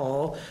 you'll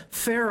recall,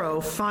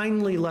 Pharaoh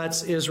finally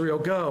lets Israel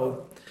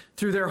go.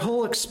 Through their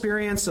whole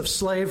experience of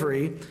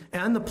slavery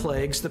and the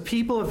plagues, the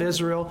people of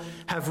Israel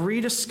have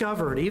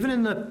rediscovered, even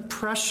in the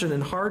oppression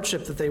and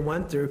hardship that they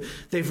went through,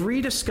 they've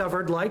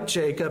rediscovered, like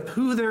Jacob,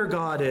 who their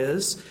God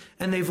is,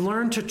 and they've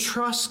learned to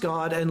trust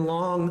God and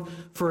long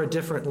for a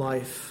different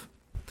life.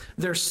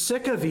 They're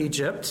sick of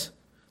Egypt.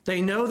 They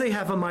know they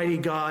have a mighty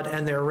God,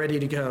 and they're ready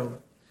to go.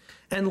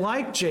 And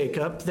like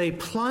Jacob, they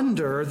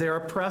plunder their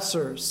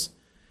oppressors.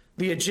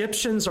 The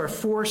Egyptians are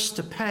forced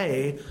to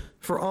pay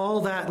for all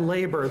that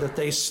labor that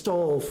they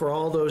stole for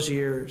all those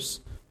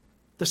years.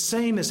 The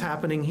same is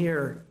happening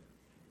here.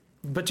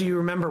 But do you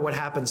remember what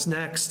happens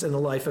next in the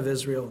life of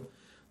Israel?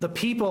 The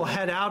people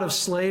head out of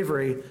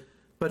slavery,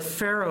 but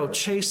Pharaoh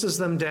chases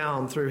them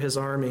down through his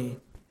army.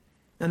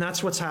 And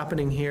that's what's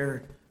happening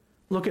here.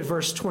 Look at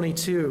verse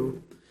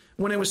 22.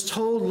 When it was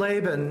told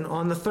Laban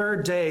on the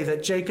third day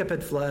that Jacob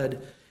had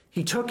fled,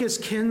 he took his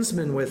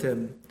kinsmen with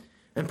him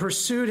and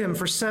pursued him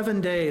for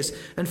 7 days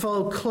and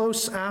followed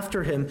close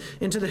after him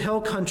into the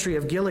hill country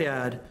of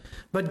Gilead.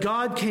 But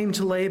God came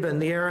to Laban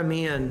the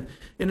Aramean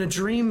in a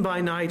dream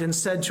by night and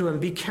said to him,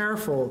 "Be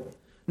careful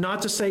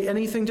not to say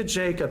anything to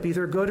Jacob,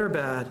 either good or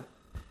bad."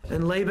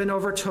 And Laban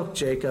overtook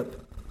Jacob.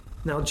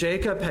 Now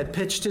Jacob had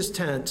pitched his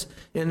tent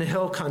in the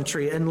hill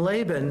country, and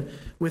Laban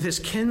with his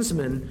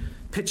kinsmen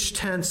pitched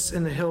tents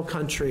in the hill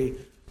country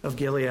of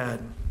Gilead.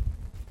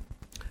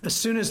 As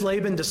soon as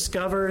Laban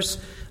discovers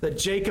that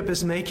Jacob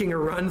is making a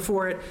run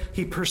for it,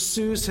 he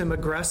pursues him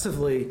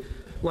aggressively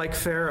like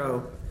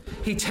Pharaoh.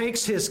 He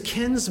takes his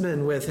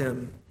kinsmen with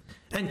him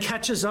and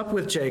catches up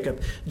with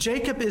Jacob.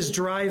 Jacob is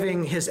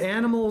driving his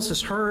animals,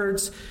 his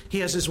herds. He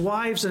has his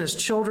wives and his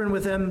children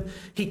with him.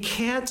 He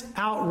can't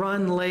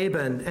outrun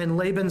Laban and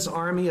Laban's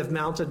army of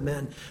mounted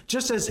men,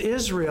 just as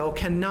Israel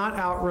cannot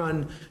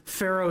outrun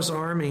Pharaoh's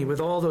army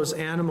with all those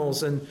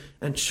animals and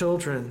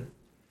children.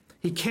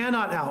 He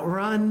cannot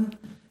outrun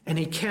and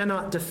he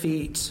cannot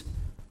defeat.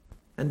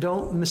 And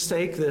don't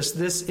mistake this.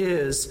 This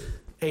is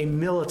a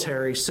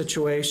military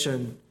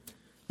situation.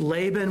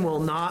 Laban will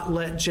not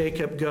let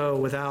Jacob go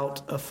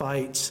without a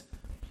fight.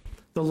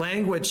 The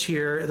language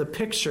here, the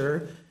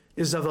picture,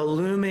 is of a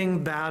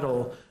looming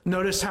battle.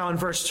 Notice how in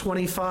verse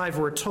 25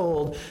 we're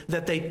told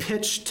that they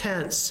pitched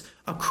tents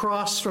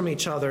across from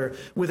each other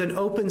with an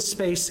open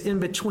space in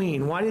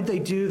between. Why did they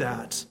do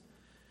that?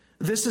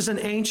 This is an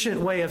ancient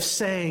way of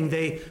saying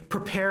they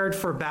prepared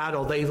for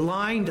battle. They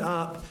lined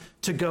up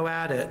to go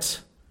at it.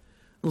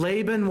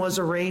 Laban was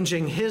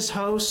arranging his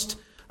host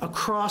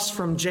across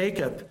from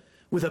Jacob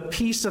with a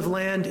piece of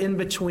land in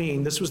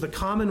between. This was the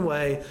common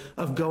way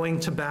of going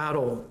to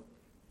battle.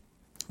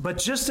 But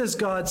just as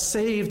God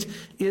saved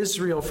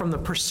Israel from the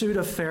pursuit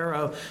of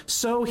Pharaoh,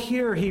 so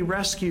here he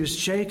rescues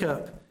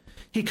Jacob.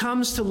 He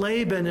comes to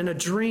Laban in a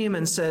dream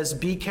and says,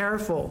 "Be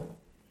careful."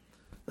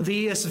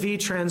 The ESV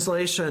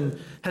translation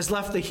has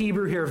left the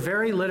Hebrew here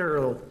very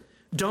literal.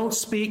 Don't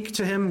speak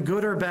to him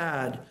good or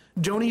bad.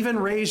 Don't even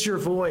raise your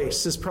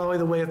voice is probably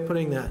the way of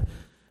putting that.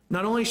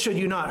 Not only should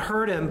you not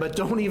hurt him, but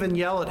don't even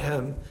yell at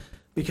him,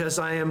 because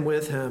I am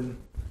with him.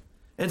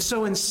 And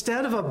so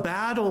instead of a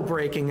battle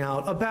breaking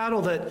out, a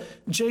battle that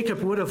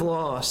Jacob would have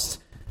lost,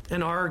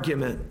 an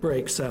argument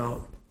breaks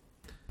out.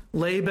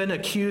 Laban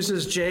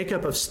accuses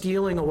Jacob of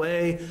stealing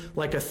away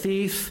like a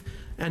thief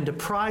and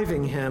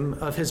depriving him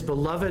of his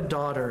beloved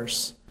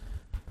daughters.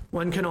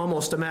 One can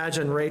almost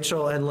imagine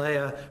Rachel and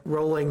Leah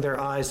rolling their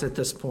eyes at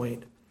this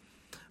point.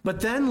 But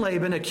then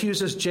Laban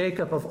accuses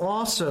Jacob of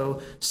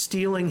also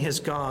stealing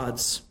his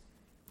gods.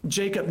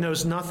 Jacob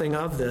knows nothing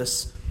of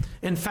this.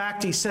 In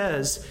fact, he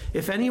says,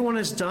 if anyone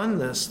has done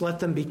this, let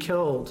them be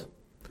killed.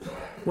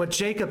 What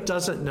Jacob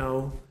doesn't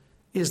know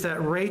is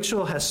that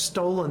Rachel has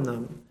stolen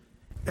them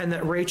and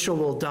that Rachel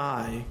will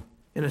die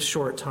in a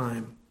short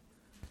time.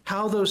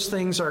 How those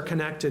things are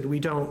connected, we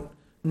don't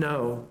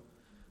know.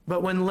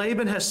 But when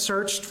Laban has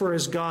searched for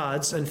his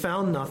gods and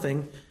found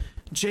nothing,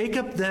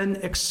 Jacob then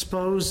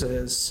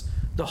exposes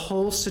the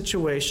whole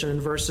situation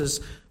in verses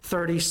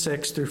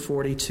 36 through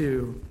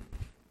 42.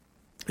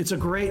 It's a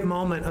great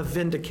moment of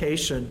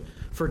vindication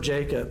for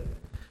Jacob.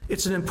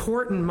 It's an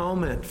important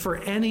moment for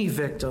any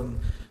victim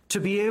to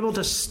be able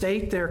to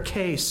state their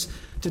case,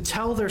 to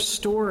tell their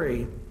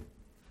story.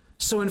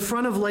 So in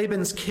front of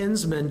Laban's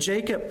kinsmen,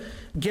 Jacob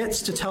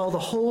gets to tell the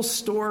whole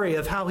story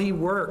of how he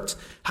worked,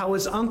 how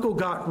his uncle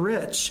got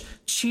rich,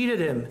 cheated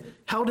him,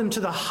 held him to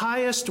the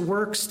highest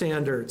work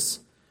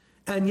standards,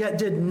 and yet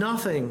did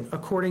nothing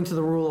according to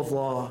the rule of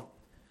law.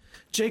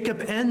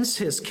 Jacob ends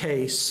his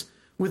case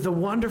with the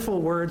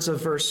wonderful words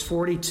of verse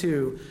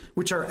 42,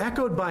 which are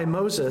echoed by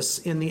Moses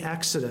in the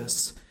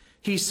Exodus.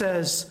 He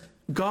says,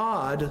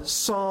 God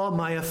saw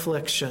my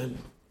affliction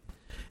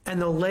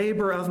and the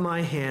labor of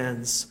my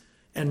hands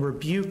and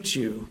rebuked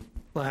you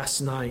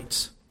last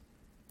night.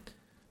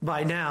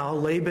 By now,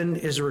 Laban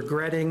is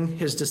regretting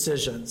his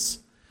decisions.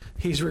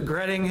 He's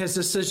regretting his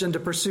decision to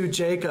pursue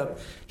Jacob.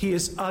 He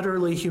is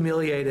utterly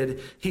humiliated.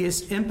 He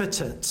is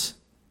impotent.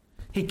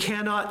 He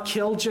cannot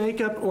kill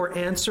Jacob or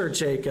answer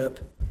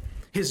Jacob.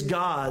 His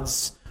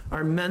gods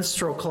are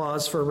menstrual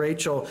claws for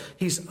Rachel.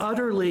 He's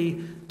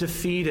utterly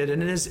defeated.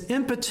 And in his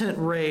impotent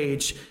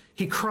rage,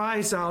 he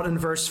cries out in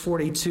verse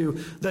 42,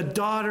 "The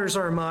daughters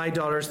are my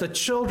daughters. The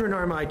children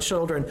are my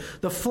children.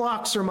 The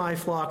flocks are my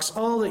flocks.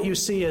 All that you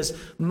see is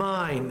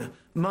mine,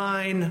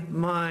 mine,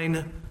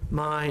 mine,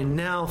 mine."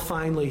 Now,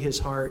 finally, his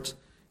heart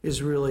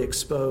is really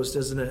exposed,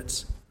 isn't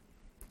it?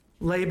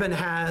 Laban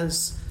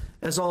has,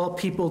 as all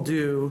people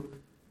do,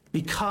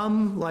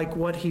 become like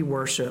what he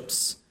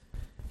worships.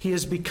 He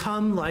has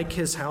become like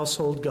his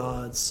household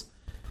gods.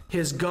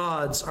 His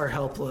gods are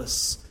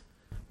helpless.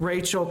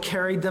 Rachel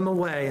carried them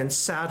away and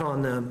sat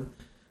on them.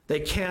 They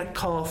can't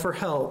call for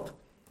help.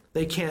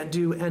 They can't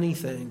do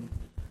anything.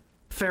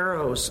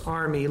 Pharaoh's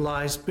army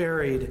lies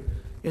buried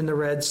in the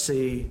Red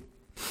Sea.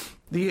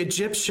 The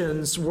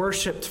Egyptians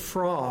worshipped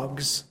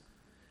frogs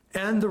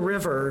and the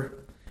river,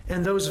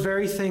 and those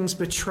very things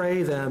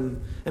betray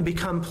them and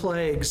become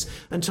plagues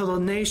until the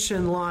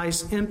nation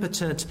lies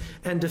impotent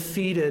and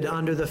defeated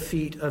under the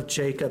feet of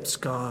Jacob's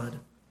God.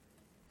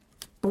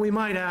 But we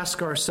might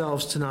ask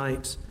ourselves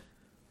tonight,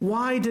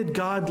 why did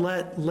God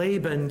let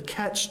Laban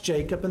catch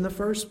Jacob in the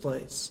first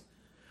place?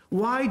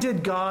 Why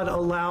did God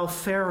allow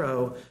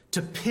Pharaoh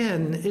to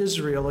pin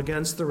Israel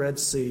against the Red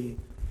Sea?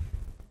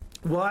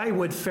 Why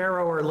would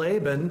Pharaoh or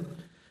Laban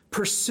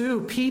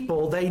pursue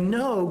people they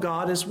know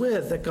God is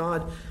with, that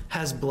God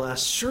has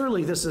blessed?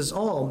 Surely this is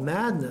all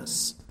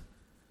madness.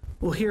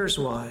 Well, here's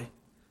why.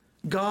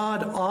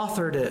 God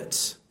authored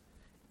it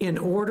in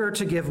order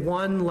to give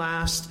one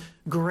last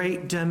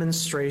great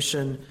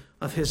demonstration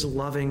of his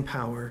loving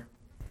power.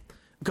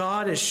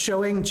 God is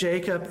showing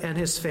Jacob and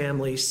his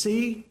family,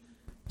 see,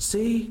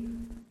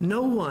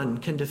 no one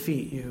can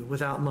defeat you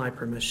without my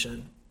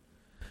permission.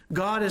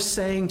 God is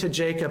saying to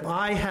Jacob,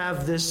 I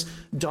have this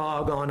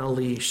dog on a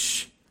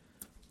leash.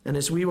 And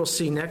as we will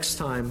see next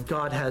time,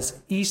 God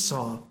has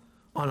Esau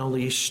on a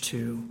leash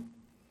too.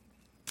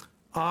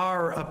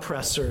 Our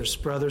oppressors,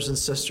 brothers and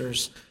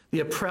sisters, the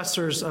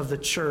oppressors of the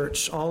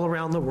church all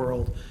around the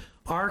world,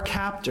 our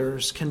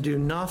captors can do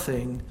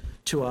nothing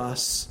to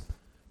us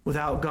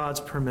without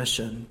God's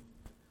permission.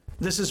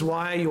 This is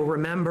why you'll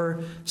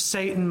remember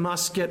Satan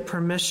must get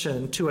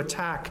permission to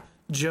attack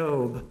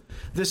Job.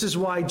 This is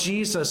why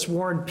Jesus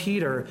warned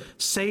Peter,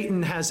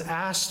 Satan has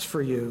asked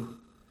for you.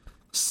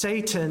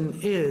 Satan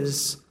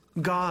is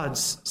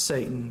God's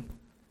Satan.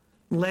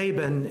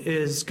 Laban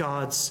is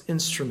God's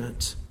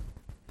instrument.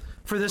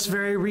 For this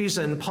very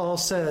reason, Paul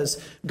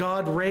says,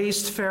 God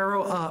raised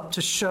Pharaoh up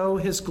to show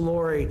his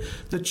glory.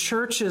 The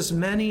church's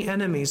many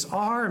enemies,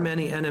 our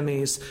many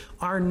enemies,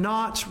 are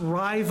not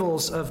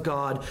rivals of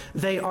God.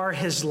 They are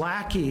his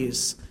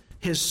lackeys,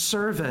 his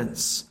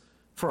servants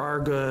for our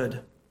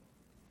good.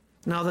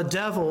 Now the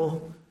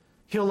devil,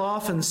 he'll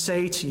often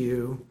say to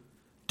you,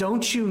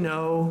 don't you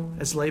know,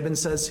 as Laban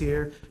says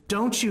here,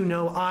 don't you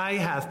know I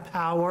have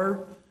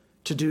power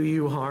to do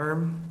you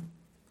harm?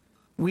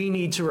 We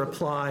need to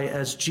reply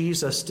as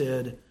Jesus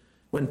did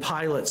when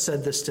Pilate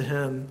said this to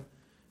him.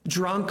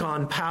 Drunk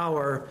on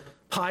power,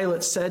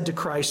 Pilate said to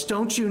Christ,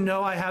 don't you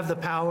know I have the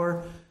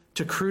power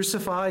to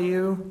crucify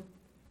you?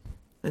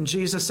 And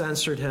Jesus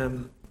answered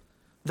him,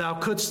 thou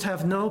couldst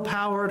have no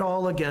power at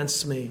all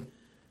against me,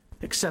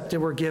 except it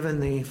were given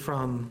thee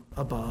from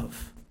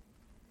above.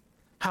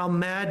 How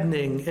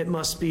maddening it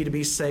must be to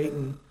be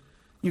Satan.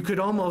 You could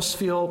almost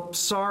feel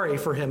sorry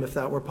for him if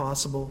that were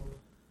possible.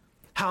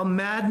 How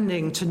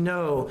maddening to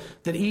know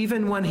that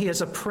even when he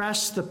has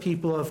oppressed the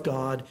people of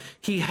God,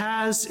 he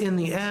has in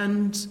the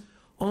end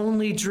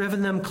only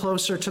driven them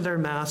closer to their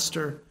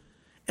master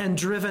and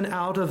driven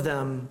out of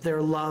them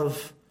their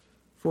love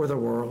for the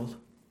world.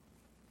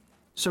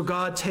 So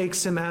God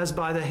takes him as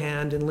by the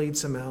hand and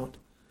leads him out.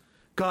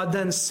 God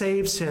then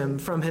saves him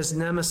from his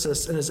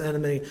nemesis and his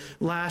enemy.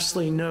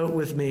 Lastly, note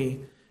with me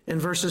in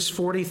verses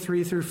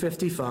 43 through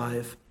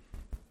 55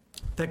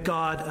 that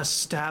God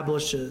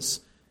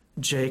establishes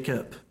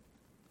Jacob.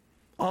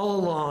 All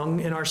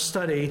along in our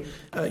study,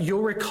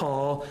 you'll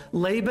recall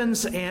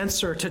Laban's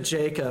answer to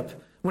Jacob,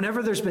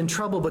 whenever there's been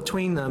trouble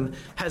between them,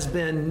 has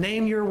been,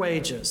 name your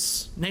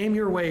wages,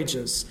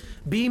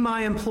 be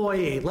my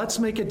employee, let's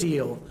make a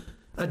deal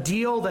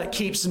that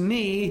keeps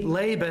me,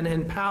 Laban,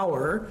 in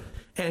power,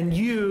 and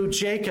you,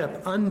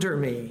 Jacob, under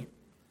me.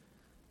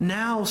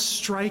 Now,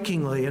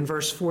 strikingly, in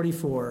verse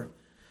 44,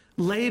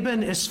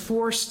 Laban is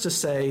forced to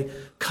say,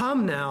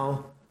 come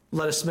now,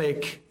 let us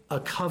make a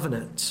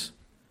covenant.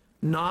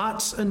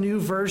 Not a new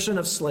version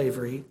of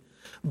slavery,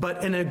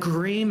 but an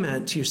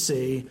agreement, you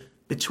see,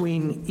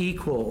 between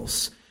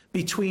equals,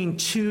 between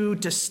two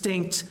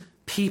distinct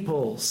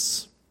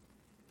peoples.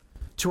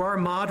 To our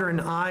modern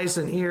eyes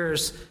and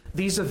ears,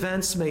 these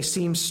events may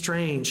seem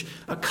strange.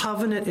 A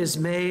covenant is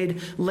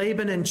made.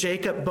 Laban and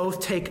Jacob both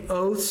take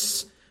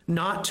oaths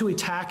not to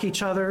attack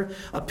each other.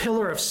 A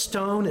pillar of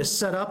stone is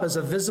set up as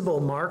a visible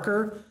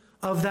marker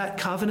of that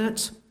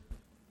covenant.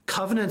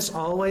 Covenants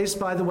always,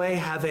 by the way,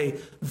 have a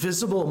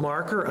visible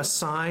marker, a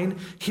sign.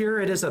 Here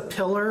it is a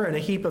pillar and a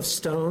heap of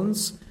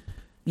stones.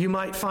 You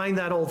might find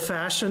that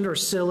old-fashioned or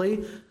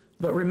silly,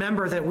 but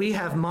remember that we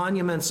have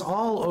monuments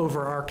all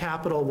over our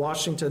capital,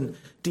 Washington,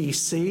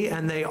 D.C.,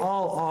 and they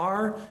all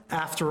are,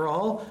 after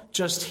all,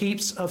 just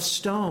heaps of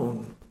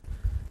stone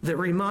that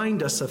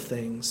remind us of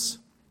things.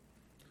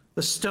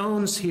 The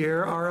stones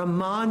here are a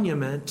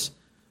monument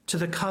to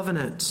the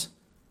covenant.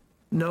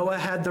 Noah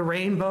had the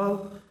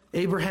rainbow.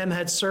 Abraham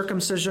had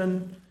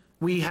circumcision.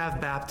 We have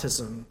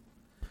baptism.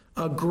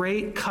 A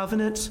great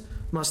covenant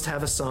must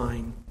have a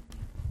sign.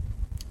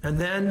 And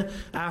then,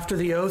 after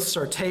the oaths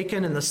are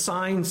taken and the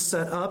signs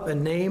set up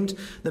and named,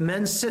 the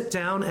men sit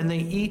down and they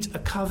eat a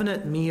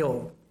covenant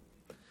meal.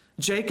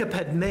 Jacob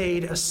had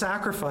made a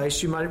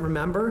sacrifice, you might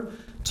remember,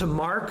 to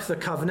mark the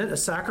covenant, a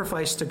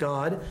sacrifice to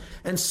God,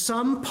 and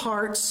some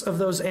parts of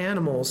those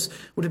animals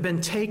would have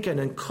been taken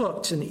and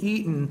cooked and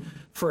eaten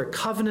for a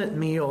covenant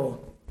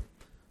meal.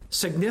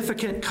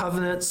 Significant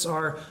covenants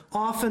are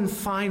often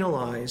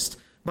finalized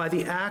by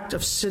the act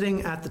of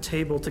sitting at the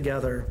table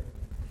together.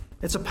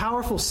 It's a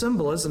powerful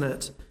symbol, isn't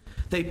it?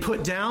 They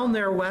put down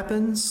their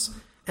weapons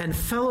and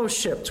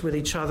fellowshipped with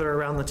each other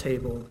around the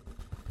table.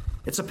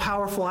 It's a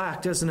powerful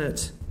act, isn't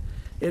it?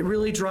 It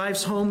really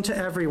drives home to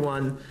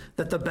everyone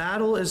that the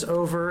battle is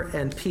over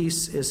and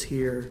peace is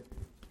here.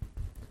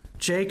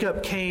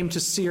 Jacob came to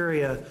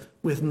Syria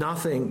with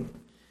nothing.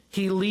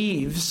 He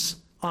leaves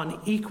on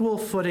equal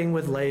footing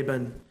with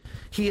Laban.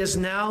 He is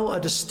now a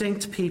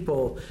distinct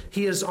people.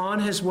 He is on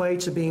his way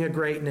to being a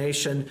great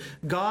nation.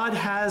 God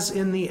has,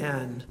 in the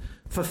end,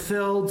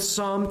 fulfilled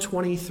Psalm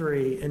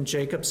 23 in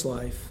Jacob's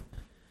life.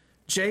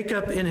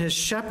 Jacob, in his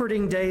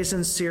shepherding days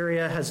in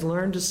Syria, has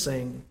learned to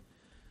sing,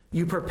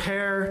 "You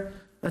prepare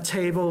a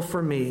table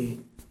for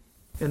me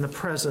in the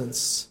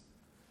presence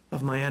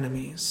of my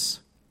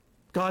enemies."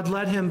 God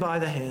led him by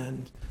the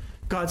hand.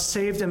 God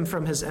saved him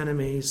from his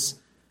enemies.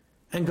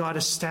 And God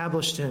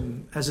established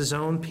him as his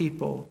own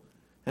people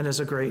and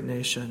as a great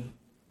nation.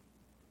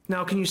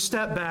 Now, can you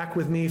step back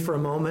with me for a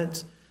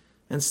moment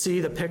and see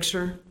the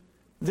picture?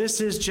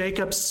 This is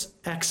Jacob's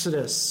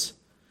exodus.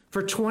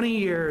 For 20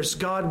 years,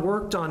 God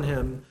worked on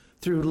him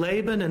through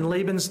Laban and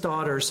Laban's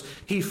daughters.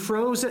 He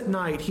froze at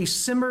night. He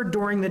simmered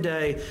during the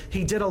day.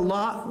 He did a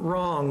lot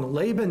wrong.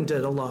 Laban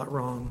did a lot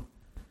wrong.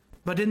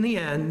 But in the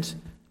end,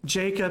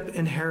 Jacob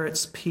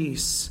inherits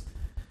peace.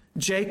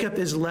 Jacob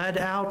is led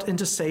out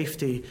into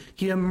safety.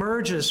 He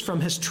emerges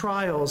from his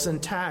trials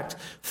intact,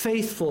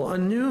 faithful, a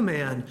new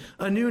man.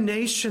 A new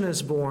nation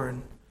is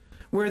born.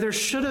 Where there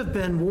should have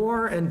been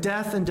war and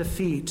death and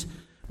defeat,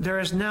 there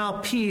is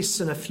now peace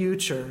and a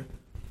future.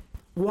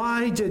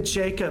 Why did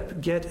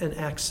Jacob get an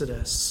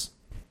exodus?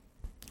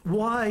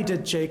 Why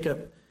did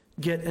Jacob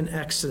get an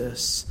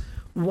exodus?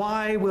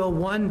 Why will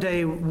one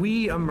day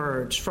we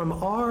emerge from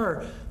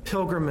our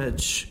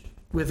pilgrimage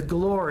with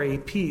glory,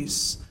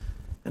 peace,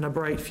 and a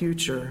bright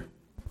future?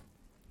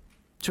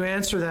 To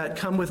answer that,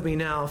 come with me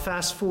now.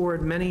 Fast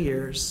forward many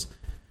years.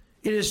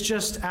 It is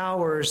just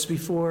hours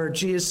before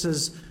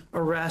Jesus'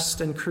 arrest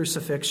and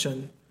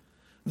crucifixion.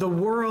 The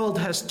world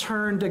has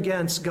turned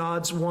against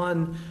God's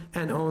one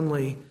and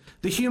only.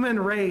 The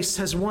human race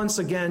has once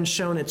again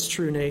shown its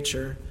true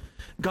nature.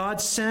 God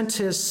sent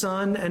his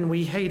Son, and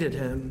we hated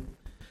him.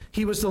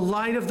 He was the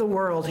light of the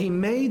world. He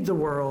made the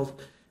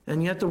world,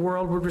 and yet the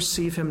world would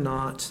receive him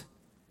not.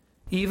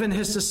 Even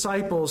his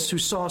disciples, who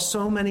saw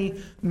so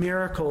many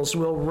miracles,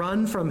 will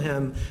run from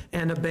him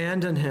and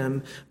abandon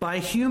him. By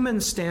human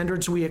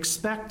standards, we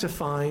expect to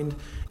find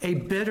a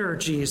bitter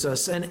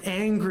Jesus, an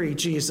angry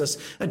Jesus,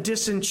 a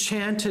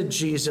disenchanted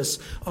Jesus,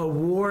 a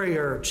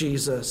warrior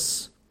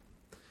Jesus.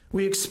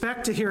 We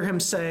expect to hear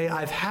him say,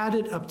 "I've had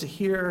it up to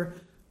here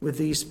with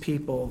these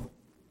people."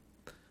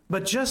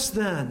 But just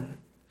then,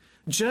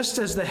 just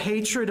as the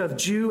hatred of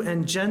Jew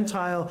and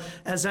Gentile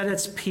is at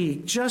its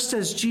peak, just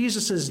as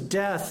Jesus'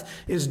 death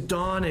is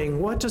dawning,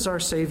 what does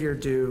our Savior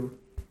do?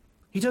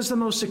 He does the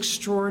most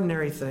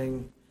extraordinary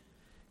thing.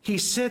 He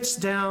sits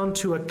down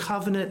to a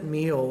covenant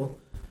meal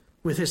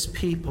with his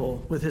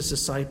people, with his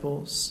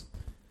disciples.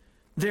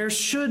 There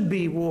should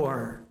be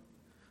war.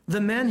 The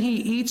men he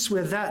eats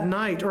with that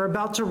night are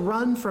about to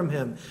run from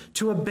him,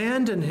 to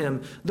abandon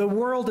him. The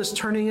world is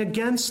turning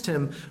against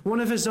him.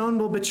 One of his own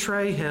will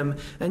betray him.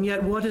 And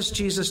yet what does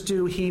Jesus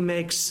do? He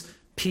makes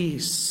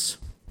peace.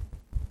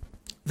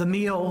 The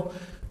meal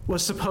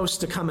was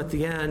supposed to come at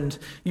the end.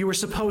 You were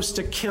supposed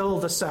to kill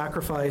the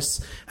sacrifice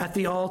at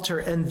the altar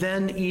and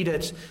then eat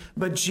it.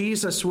 But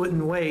Jesus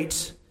wouldn't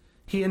wait.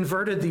 He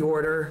inverted the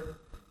order.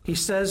 He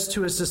says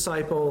to his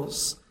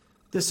disciples,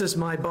 "This is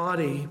my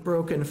body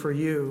broken for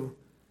you.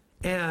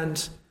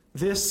 And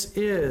this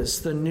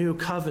is the new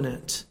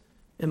covenant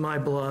in my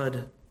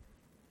blood."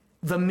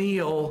 The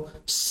meal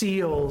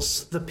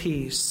seals the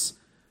peace.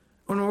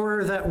 In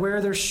order that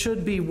where there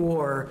should be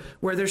war,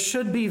 where there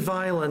should be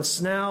violence,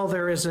 now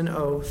there is an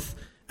oath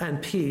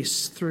and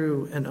peace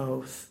through an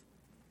oath.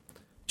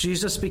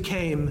 Jesus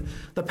became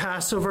the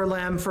Passover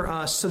lamb for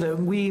us so that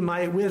we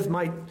might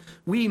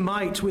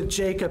with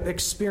Jacob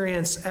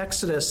experience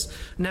Exodus.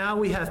 Now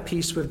we have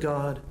peace with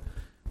God.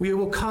 We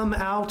will come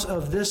out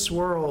of this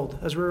world,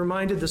 as we're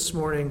reminded this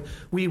morning,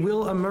 we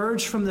will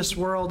emerge from this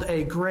world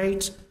a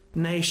great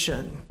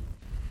nation.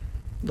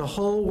 The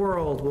whole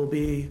world will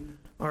be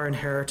our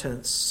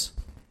inheritance.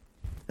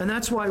 And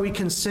that's why we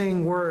can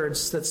sing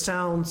words that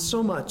sound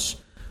so much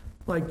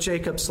like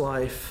Jacob's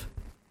life.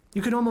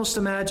 You can almost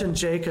imagine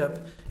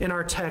Jacob in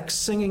our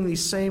text singing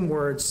these same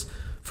words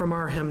from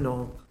our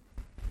hymnal.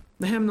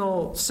 The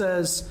hymnal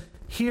says,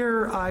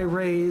 "Here I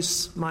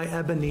raise my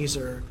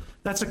Ebenezer."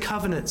 That's a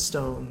covenant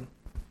stone.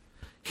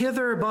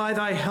 "Hither by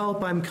thy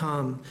help I'm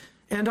come,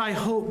 and I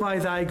hope by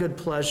thy good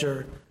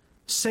pleasure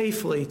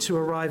safely to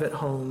arrive at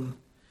home.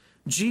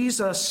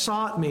 Jesus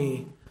sought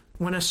me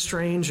when a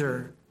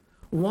stranger,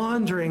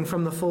 wandering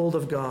from the fold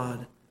of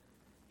God.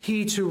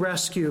 He to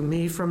rescue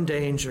me from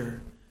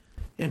danger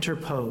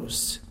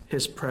interposed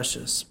his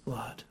precious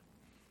blood."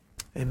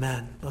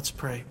 Amen. Let's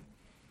pray.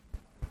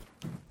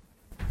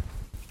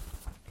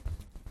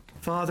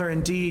 Father,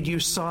 indeed, you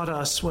sought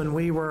us when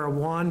we were a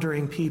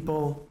wandering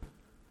people,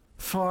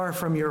 far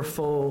from your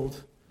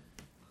fold.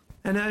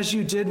 And as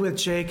you did with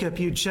Jacob,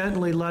 you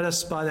gently led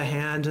us by the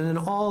hand, and in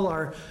all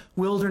our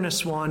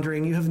wilderness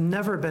wandering, you have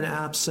never been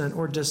absent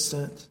or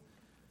distant.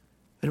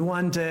 And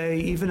one day,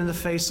 even in the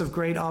face of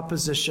great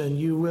opposition,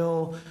 you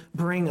will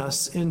bring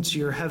us into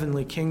your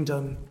heavenly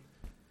kingdom.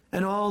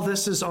 And all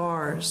this is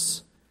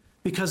ours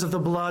because of the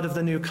blood of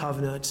the new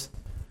covenant.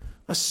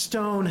 A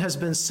stone has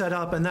been set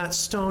up, and that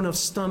stone of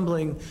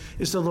stumbling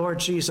is the Lord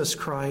Jesus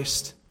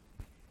Christ.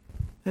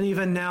 And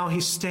even now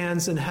he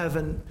stands in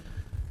heaven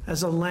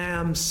as a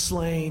lamb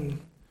slain,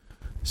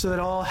 so that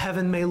all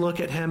heaven may look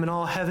at him and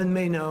all heaven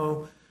may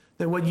know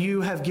that what you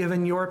have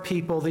given your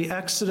people, the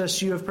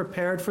exodus you have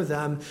prepared for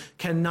them,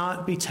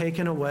 cannot be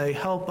taken away.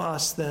 Help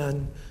us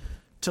then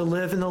to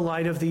live in the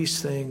light of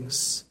these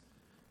things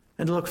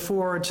and look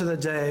forward to the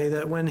day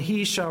that when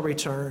he shall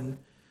return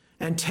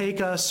and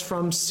take us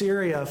from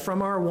Syria,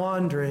 from our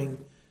wandering,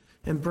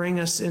 and bring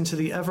us into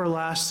the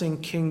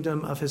everlasting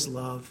kingdom of his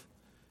love.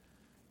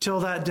 Till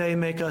that day,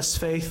 make us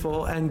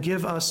faithful and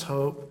give us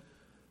hope.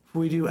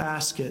 We do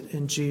ask it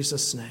in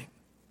Jesus' name.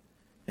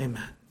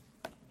 Amen.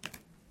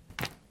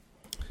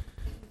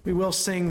 We will sing